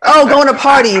 Oh, going to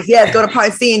parties. Yes, go to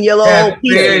parties, seeing your little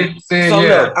people.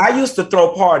 Look, I used to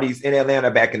throw parties in Atlanta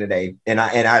back in the day. And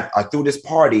I threw this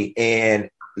party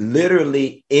and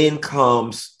literally in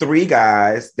comes 3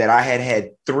 guys that I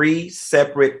had 3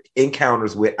 separate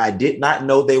encounters with. I did not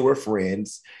know they were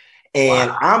friends. And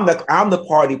wow. I'm the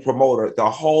party promoter. The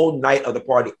whole night of the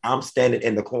party, I'm standing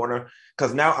in the corner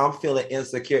because now I'm feeling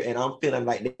insecure and I'm feeling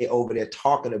like they over there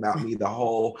talking about me the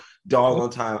whole doggone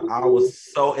time. I was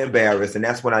so embarrassed, and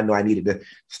that's when I knew I needed to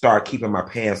start keeping my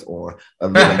pants on a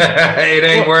little. It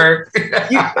ain't work.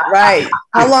 Right.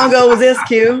 How long ago was this,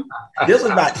 Q? This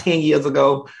was about 10 years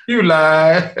ago. You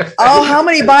lied. Oh, how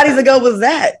many bodies ago was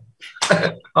that?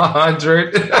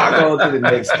 100. I'll go to the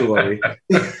next story.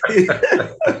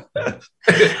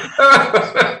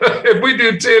 If we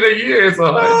do 10 a year, it's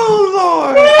 100. Oh,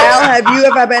 Lord. Al, have you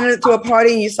ever been to a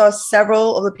party and you saw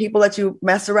several of the people that you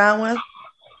messed around with?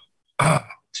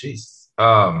 Jeez.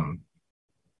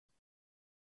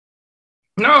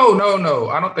 No.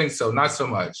 I don't think so. Not so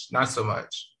much.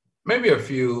 Maybe a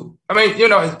few. I mean,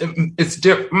 it's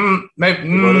different. Here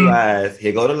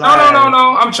go the lies.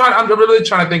 No. I'm really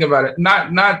trying to think about it.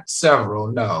 Not several.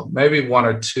 No, maybe one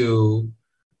or two.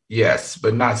 Yes,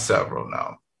 but not several.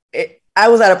 No. I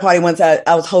was at a party once. I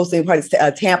was hosting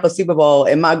a Tampa Super Bowl,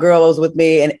 and my girl was with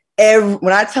me. And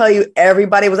when I tell you,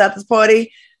 everybody was at this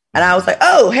party. And I was like,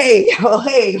 oh, hey,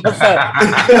 what's up?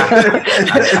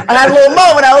 I had a little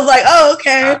moment. I was like, oh,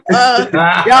 okay.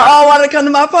 Y'all all want to come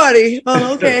to my party.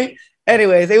 Oh, okay.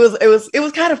 Anyways, it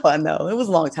was kind of fun, though. It was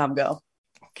a long time ago.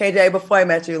 KJ, before I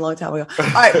met you, a long time ago. All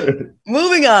right,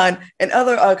 moving on. In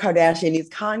other Kardashian news,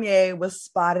 Kanye was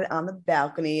spotted on the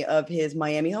balcony of his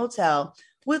Miami hotel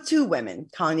with two women.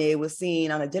 Kanye was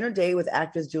seen on a dinner date with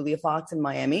actress Julia Fox in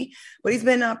Miami, but he's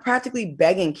been practically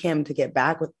begging Kim to get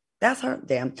back with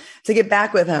to get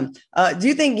back with him. Do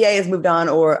you think Ye has moved on,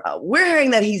 or we're hearing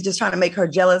that he's just trying to make her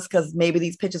jealous because maybe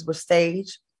these pictures were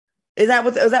staged? Is that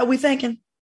what we thinking?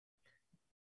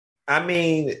 I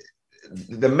mean,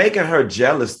 the making her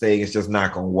jealous thing is just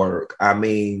not going to work. I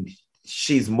mean,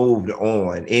 she's moved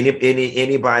on.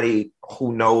 Anybody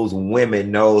who knows women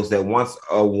knows that once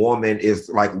a woman is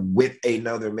like with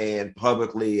another man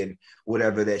publicly and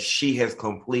whatever, that she has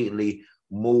completely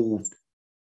moved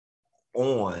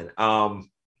on. I'm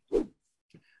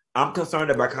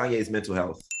concerned about Kanye's mental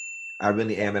health. I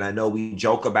really am. And I know we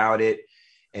joke about it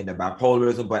and the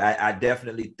bipolarism, but I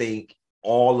definitely think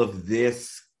all of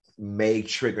this may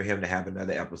trigger him to have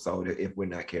another episode if we're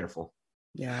not careful.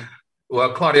 Yeah.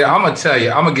 Well, Claudia, I'm going to tell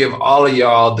you, I'm going to give all of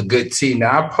y'all the good tea.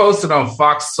 Now, I posted on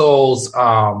Fox Soul's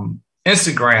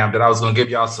Instagram that I was going to give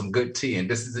y'all some good tea, and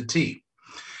this is the tea.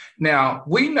 Now,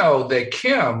 we know that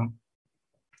Kim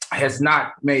has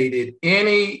not made it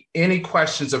any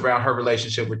questions around her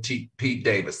relationship with Pete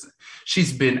Davidson.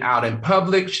 She's been out in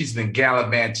public. She's been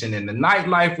gallivanting in the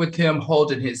nightlife with him,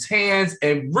 holding his hands.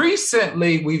 And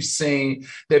recently we've seen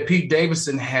that Pete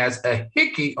Davidson has a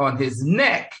hickey on his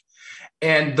neck.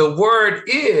 And the word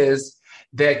is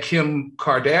that Kim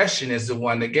Kardashian is the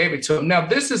one that gave it to him. Now,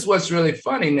 this is what's really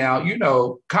funny. Now,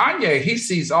 Kanye, he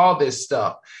sees all this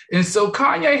stuff. And so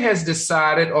Kanye has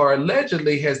decided, or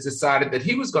allegedly has decided, that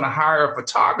he was going to hire a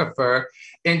photographer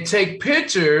and take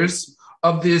pictures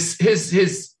of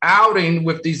his outing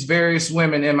with these various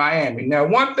women in Miami. Now,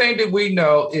 one thing that we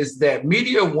know is that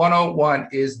Media 101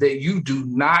 is that you do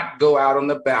not go out on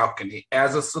the balcony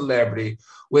as a celebrity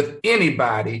with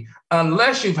anybody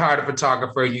unless you've hired a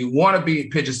photographer, you want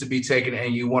pictures to be taken,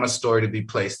 and you want a story to be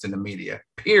placed in the media,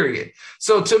 period.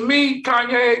 So to me,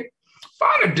 Kanye,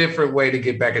 find a different way to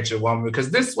get back at your woman,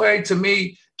 because this way, to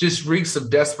me, just reeks of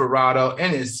desperado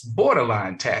and is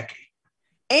borderline tacky.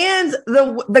 And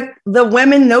the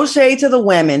women, no shade to the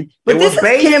women, but this is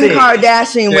Kim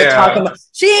Kardashian we're talking about.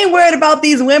 She ain't worried about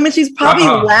these women. She's probably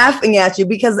laughing at you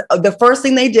because the first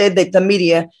thing they did, the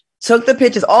media took the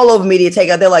pictures all over media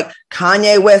takeout. They're like,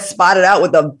 Kanye West spotted out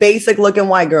with a basic looking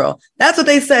white girl. That's what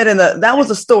they said. That was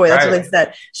the story. That's what they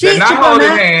said. They're not holding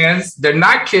hands. They're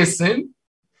not kissing.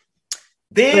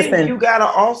 Then you got to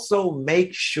also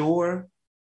make sure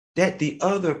that the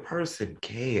other person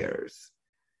cares.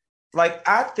 Like,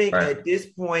 I think at this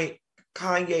point,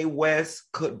 Kanye West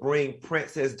could bring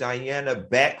Princess Diana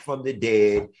back from the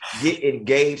dead, get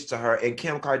engaged to her, and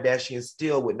Kim Kardashian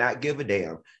still would not give a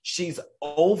damn. She's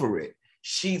over it.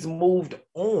 She's moved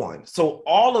on. So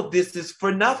all of this is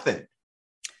for nothing.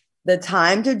 The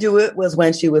time to do it was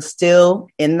when she was still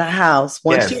in the house.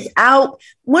 Once she's out,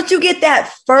 once you get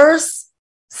that first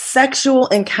sexual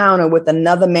encounter with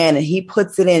another man and he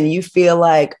puts it in, you feel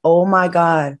like, oh my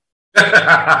God.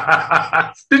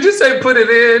 Did you say put it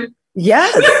in?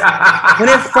 Yes. When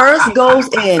it first goes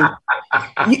in,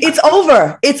 it's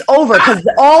over. It's over because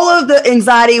all of the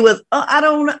anxiety was, I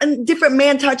don't know, a different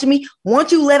man touching me.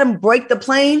 Once you let him break the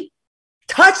plane,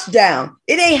 touchdown.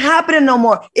 It ain't happening no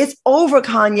more. It's over,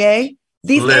 Kanye.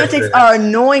 These antics are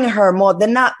annoying her more. They're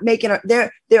not making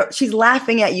her. She's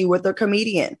laughing at you with her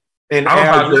comedian. And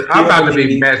I'm about to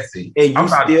be messy. And you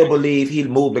still believe he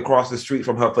moved across the street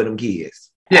from her for them kids?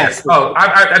 Yes. Oh,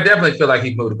 I definitely feel like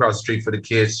he moved across the street for the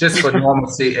kids, just for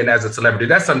normalcy and as a celebrity.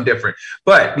 That's something different.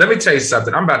 But let me tell you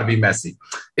something. I'm about to be messy.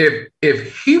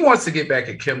 If he wants to get back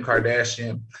at Kim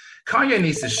Kardashian, Kanye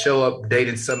needs to show up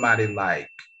dating somebody like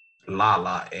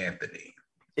Lala Anthony.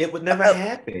 It would never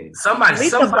happen. Somebody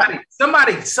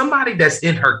that's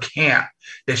in her camp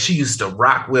that she used to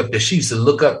rock with, that she used to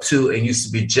look up to and used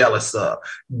to be jealous of.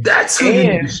 That's who you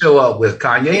need to show up with,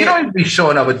 Kanye. You don't need to be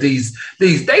showing up with these.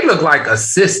 They look like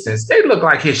assistants. They look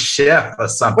like his chef or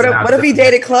something. What if he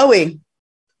dated Chloe?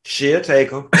 She'll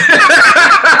take him.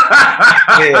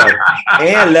 Yeah,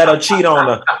 and let her cheat on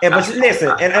her. And but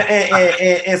listen,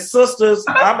 and sisters,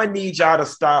 I'm gonna need y'all to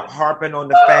stop harping on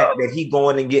the fact that he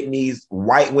going and getting these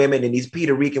white women and these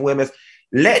Puerto Rican women.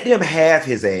 Let them have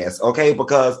his ass, okay?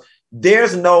 Because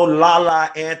there's no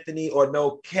Lala Anthony or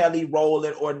no Kelly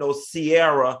Rowland or no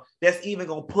Sierra that's even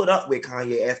gonna put up with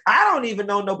Kanye ass. I don't even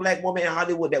know no black woman in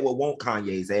Hollywood that would want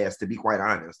Kanye's ass, to be quite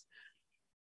honest.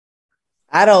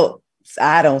 I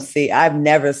don't see. I've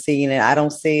never seen it. I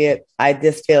don't see it. I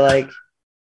just feel like.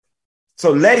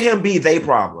 So let him be their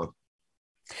problem.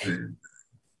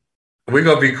 We're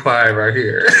gonna be quiet right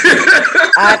here.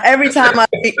 Every time I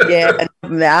speak, I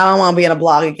don't want to be in a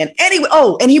blog again. Anyway,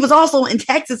 and he was also in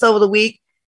Texas over the week,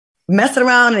 messing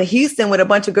around in Houston with a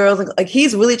bunch of girls. Like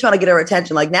he's really trying to get her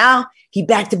attention. Like now he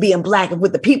back to being black and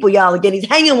with the people, y'all again. He's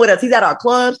hanging with us. He's at our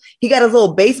clubs. He got his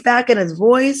little bass back in his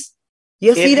voice.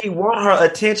 You see if he want her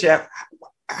attention,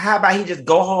 how about he just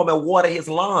go home and water his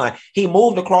lawn? He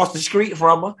moved across the street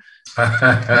from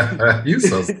her. You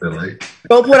so silly.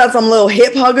 Go put on some little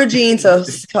hip hugger jeans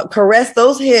to caress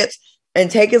those hips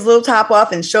and take his little top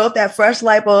off and show up that fresh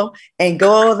lipo and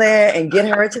go over there and get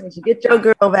her attention. Get your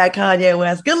girl back, Kanye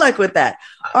West. Good luck with that.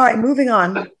 All right, moving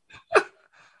on.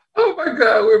 Oh my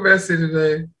God, we're messy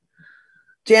today.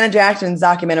 Janet Jackson's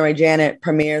documentary, Janet,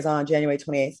 premieres on January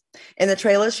 28th. In the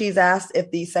trailer, she's asked if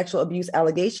the sexual abuse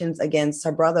allegations against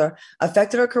her brother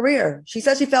affected her career. She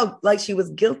said she felt like she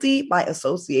was guilty by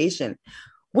association.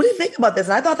 What do you think about this?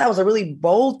 And I thought that was a really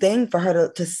bold thing for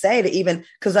her to say, to even,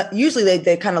 because usually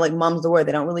they kind of like mums the word.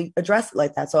 They don't really address it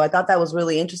like that. So I thought that was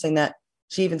really interesting that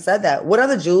she even said that. What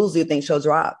other jewels do you think she'll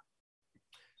drop?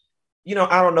 You know,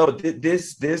 I don't know.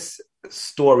 This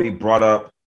story brought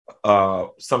up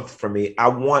something for me. I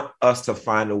want us to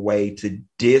find a way to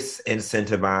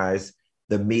disincentivize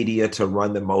the media to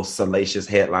run the most salacious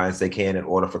headlines they can in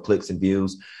order for clicks and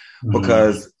views.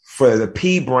 Because for the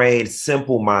pea-brained,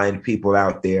 simple mind people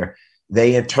out there,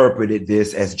 they interpreted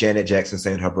this as Janet Jackson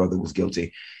saying her brother was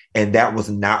guilty. And that was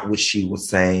not what she was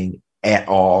saying at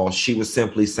all. She was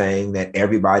simply saying that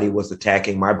everybody was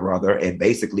attacking my brother. And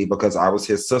basically, because I was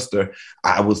his sister,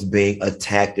 I was being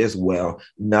attacked as well.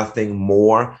 Nothing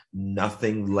more,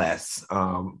 nothing less.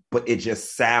 But it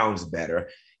just sounds better.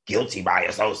 Guilty by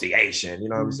association. You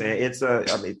know what I'm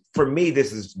saying? For me,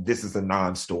 this is a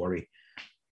non-story.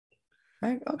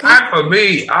 Okay. For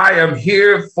me, I am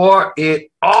here for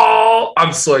it all.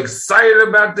 I'm so excited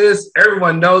about this.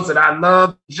 Everyone knows that I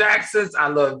love Jacksons. I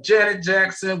love Janet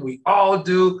Jackson. We all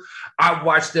do. I've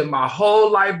watched them my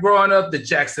whole life growing up. The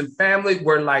Jackson family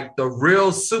were like the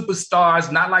real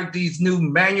superstars, not like these new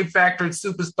manufactured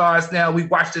superstars now. We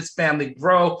watched this family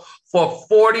grow for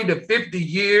 40 to 50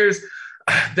 years.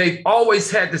 They've always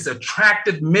had this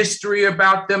attractive mystery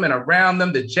about them and around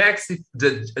them. The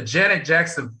Janet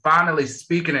Jackson finally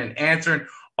speaking and answering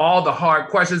all the hard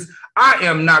questions. I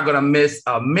am not going to miss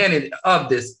a minute of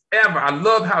this ever. I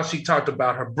love how she talked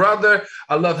about her brother.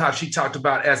 I love how she talked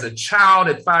about as a child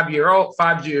at 5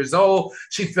 years old,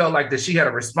 she felt like that she had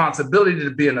a responsibility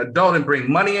to be an adult and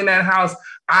bring money in that house.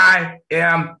 I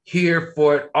am here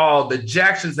for it all. The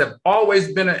Jacksons have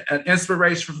always been an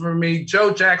inspiration for me.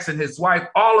 Joe Jackson, his wife,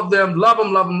 all of them, love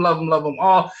them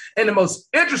all. And the most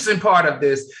interesting part of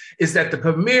this is that the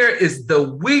premiere is the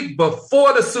week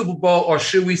before the Super Bowl, or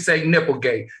should we say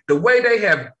Nipplegate. The way they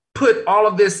have put all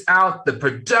of this out, the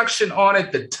production on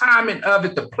it, the timing of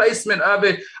it, the placement of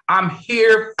it, I'm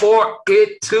here for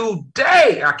it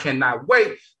today. I cannot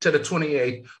wait till the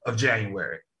 28th of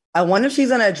January. I wonder if she's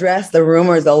going to address the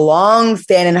rumors, the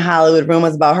long-standing Hollywood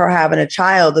rumors about her having a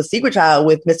child, the secret child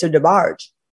with Mr. DeBarge.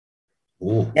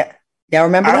 Ooh. Yeah,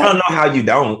 remember that? I don't know how you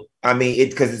don't. I mean,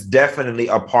 because it's definitely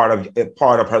a part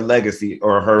of her legacy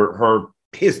or her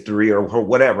history or her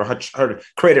whatever, her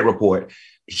credit report.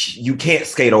 You can't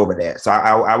skate over that. So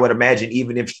I would imagine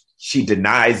even if she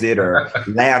denies it or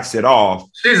laughs it off.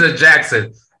 She's a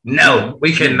Jackson. No,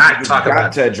 we cannot talk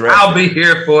about it. I'll be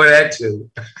here for that too.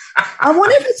 I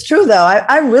wonder if it's true though.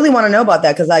 I really want to know about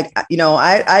that because, like, you know,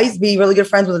 I used to be really good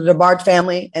friends with the DeBarge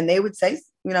family, and they would say,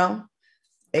 you know,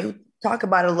 they would talk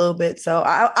about it a little bit. So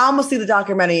I almost see the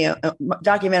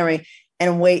documentary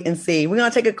and wait and see. We're gonna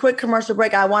take a quick commercial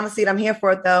break. I want to see it. I'm here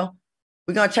for it though.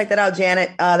 We're gonna check that out,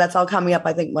 Janet. That's all coming up,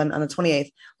 I think, on the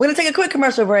 28th. We're gonna take a quick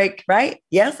commercial break, right?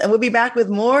 Yes, and we'll be back with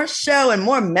more show and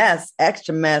more mess,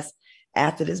 extra mess,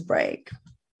 after this break.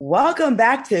 Welcome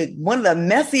back to one of the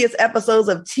messiest episodes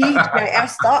of TJF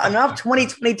starting off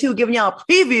 2022, giving y'all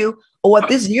a preview of what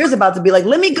this year's about to be like.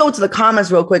 Let me go to the comments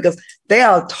real quick because they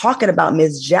are talking about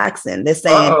Miss Jackson. They're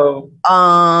saying,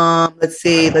 let's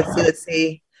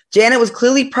see. Janet was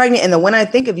clearly pregnant in the When I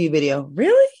Think of You video.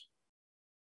 Really?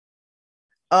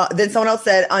 Then someone else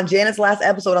said on Janet's last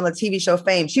episode on the TV show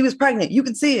Fame, she was pregnant. You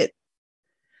can see it.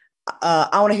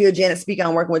 I want to hear Janet speak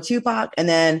on working with Tupac. And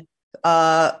then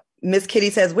Miss Kitty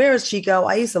says, where is Chico?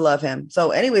 I used to love him.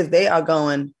 So anyways, they are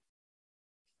going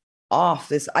off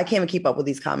this. I can't even keep up with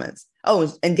these comments.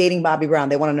 Oh, and dating Bobby Brown.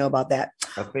 They want to know about that.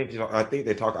 I think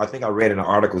they talk. I think I read in an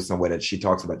article somewhere that she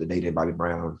talks about the dating Bobby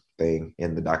Brown thing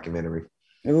in the documentary.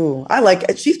 Ooh, I like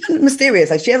it. She's been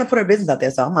mysterious. Like she hasn't put her business out there.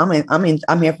 So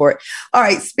I'm here for it. All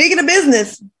right. Speaking of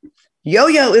business,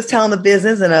 Yo-Yo is telling the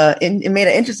business and it made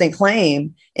an interesting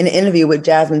claim in an interview with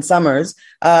Jasmine Summers.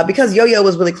 Because Yo-Yo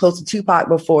was really close to Tupac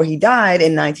before he died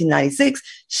in 1996.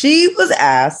 She was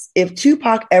asked if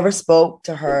Tupac ever spoke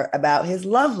to her about his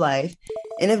love life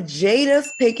and if Jada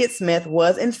Pinkett Smith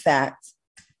was in fact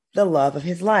the love of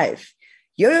his life.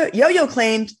 Yo-Yo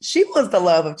claimed she was the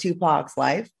love of Tupac's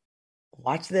life.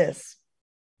 Watch this.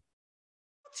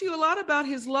 To you a lot about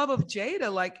his love of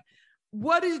Jada. Like,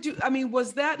 what did you? I mean,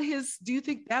 was that his? Do you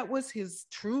think that was his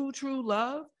true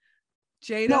love,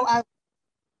 Jada?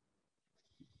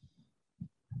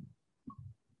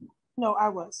 No, I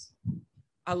was.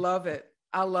 I love it.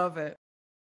 I love it.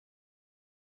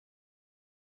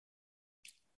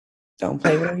 Don't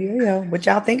play with Yo-Yo. What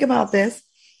y'all think about this?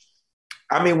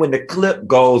 I mean, when the clip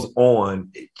goes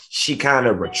on, she kind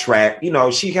of retract.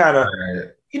 She kind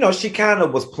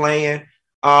of was playing.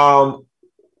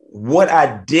 What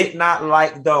I did not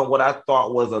like, though, what I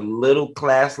thought was a little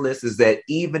classless, is that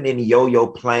even in Yo-Yo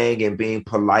playing and being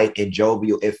polite and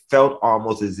jovial, it felt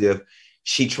almost as if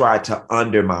she tried to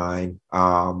undermine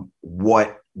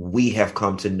what we have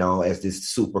come to know as this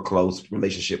super close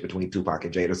relationship between Tupac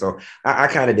and Jada. So I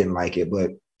kind of didn't like it,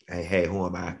 but hey, who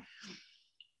am I?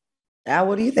 Al,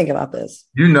 what do you think about this?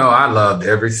 I loved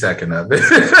every second of it.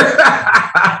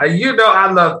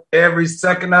 I loved every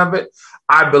second of it.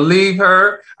 I believe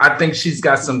her. I think she's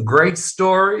got some great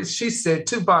stories. She said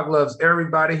Tupac loves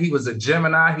everybody. He was a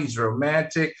Gemini. He's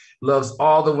romantic, loves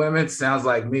all the women. Sounds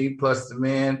like me plus the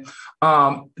men.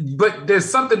 But there's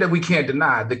something that we can't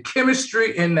deny. The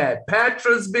chemistry in that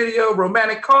Patra's video,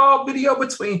 romantic call video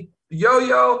between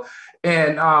Yo-Yo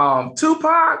and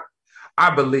Tupac,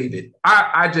 I believe it.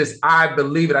 I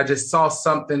believe it. I just saw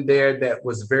something there that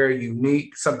was very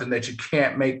unique, something that you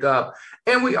can't make up.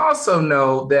 And we also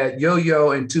know that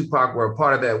Yo-Yo and Tupac were a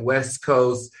part of that West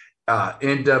Coast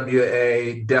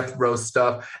NWA, Death Row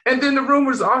stuff. And then the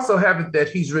rumors also have it that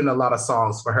he's written a lot of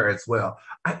songs for her as well.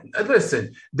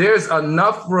 Listen, there's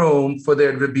enough room for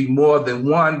there to be more than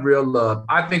one real love.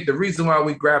 I think the reason why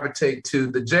we gravitate to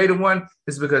the Jada one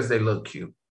is because they look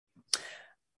cute.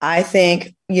 I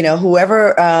think,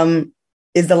 whoever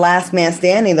is the last man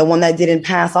standing, the one that didn't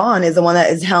pass on, is the one that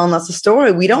is telling us the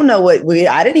story. We don't know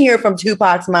I didn't hear it from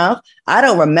Tupac's mouth. I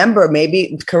don't remember,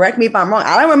 maybe correct me if I'm wrong.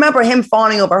 I don't remember him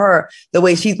fawning over her the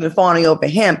way she's been fawning over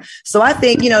him. So I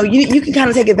think, you can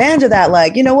kind of take advantage of that.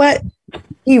 Like, you know what?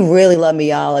 He really loved me,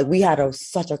 y'all. Like we had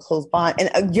such a close bond.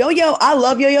 And Yo-Yo, I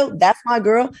love Yo-Yo. That's my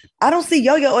girl. I don't see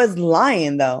Yo-Yo as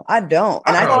lying though. I don't.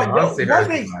 And I thought,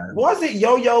 was it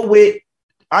Yo-Yo with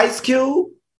Ice Cube?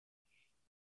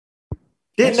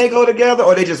 Didn't they go together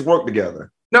or they just work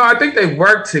together? No, I think they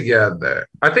worked together.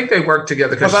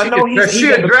 Because I know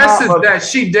she addresses that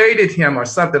she dated him or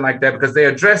something like that, because they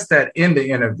addressed that in the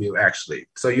interview, actually.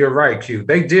 So you're right, Q.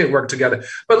 They did work together.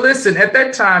 But listen, at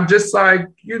that time, just like,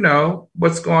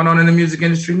 what's going on in the music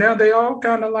industry now, they all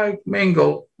kind of like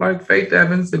mingle, like Faith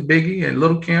Evans and Biggie and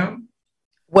Lil' Kim.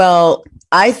 Well,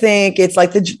 I think it's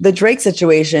like the Drake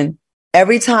situation.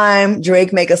 Every time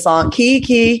Drake make a song,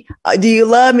 Kiki, do you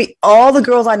love me? All the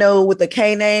girls I know with the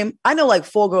K name, I know like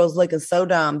 4 girls looking so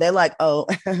dumb. They're like, oh,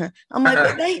 I'm like,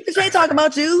 bitch ain't talking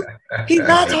about you. He's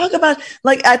not talking about,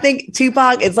 like, I think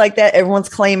Tupac, it's like that. Everyone's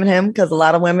claiming him because a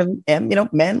lot of women and,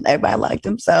 men, everybody liked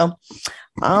him. So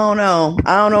I don't know.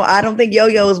 I don't think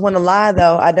Yo-Yo is one to lie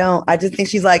though. I don't. I just think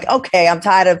she's like, okay, I'm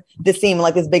tired of this seeming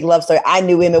like this big love story. I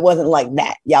knew him. It wasn't like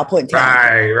that. Y'all putting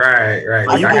Right.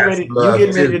 Are you getting ready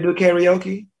to do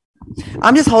karaoke?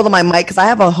 I'm just holding my mic because I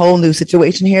have a whole new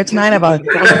situation here tonight. I'm like,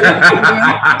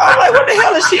 what the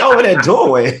hell is she over there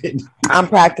doing? I'm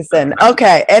practicing.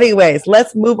 Okay. Anyways,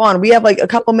 let's move on. We have like a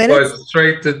couple minutes.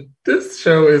 This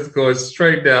show is going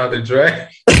straight down the drain.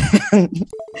 Is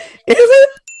it?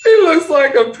 She looks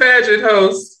like a pageant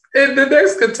host. And the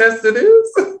next contestant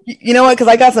is. You know what? Because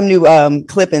I got some new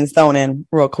clippings thrown in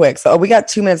real quick. So we got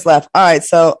 2 minutes left. All right.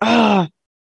 So,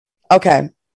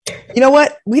 okay. You know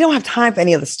what? We don't have time for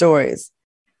any of the stories.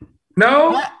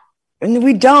 No?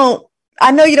 We don't.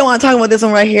 I know you don't want to talk about this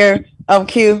one right here.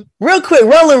 Q. Real quick,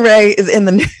 Roland Ray is in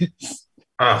the news.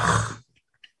 Ugh.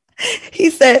 He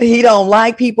said he don't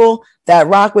like people that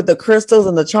rock with the crystals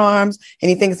and the charms, and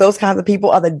he thinks those kinds of people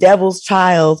are the devil's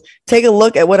child. Take a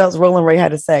look at what else Roland Ray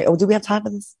had to say. Oh, do we have time for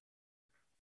this?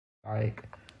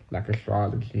 Like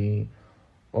astrology,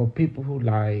 or people who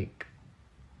like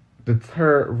the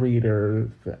tarot readers.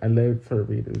 I love tarot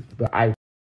readers, but I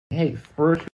hate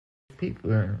spiritual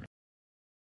people.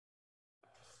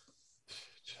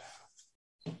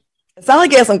 It sounds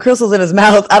like he has some crystals in his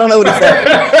mouth. I don't know what he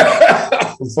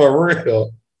said. For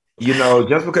real. You know,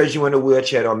 just because you're in a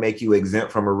wheelchair don't make you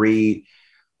exempt from a read.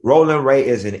 Roland Ray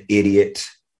is an idiot.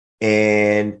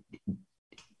 And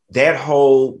that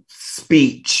whole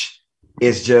speech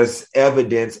is just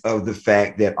evidence of the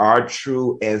fact that our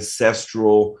true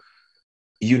ancestral,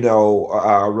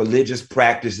 religious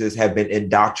practices have been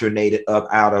indoctrinated up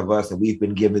out of us. And we've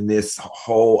been given this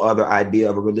whole other idea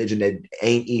of a religion that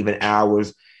ain't even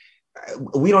ours.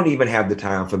 We don't even have the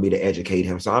time for me to educate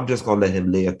him. So I'm just going to let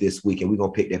him live this week, and we're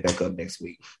going to pick that back up next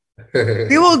week.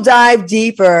 We will dive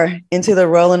deeper into the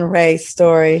Roland Ray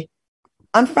story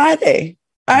on Friday.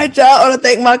 All right, y'all. I want to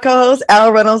thank my co-hosts,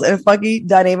 Al Reynolds and Funky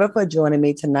Dineva, for joining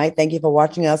me tonight. Thank you for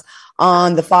watching us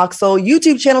on the Fox Soul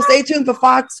YouTube channel. Stay tuned for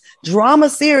Fox drama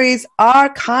series,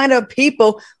 Our Kind of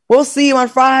People. We'll see you on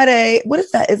Friday. What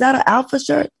is that? Is that an Alpha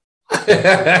shirt?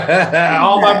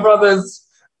 All my brothers.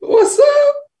 What's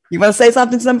up? You want to say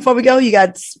something to them before we go? You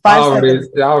got 5 seconds.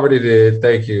 I already did.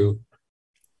 Thank you.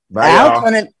 Bye, y'all.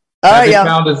 All right, y'all.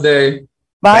 Founders Day.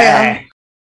 Bye, y'all.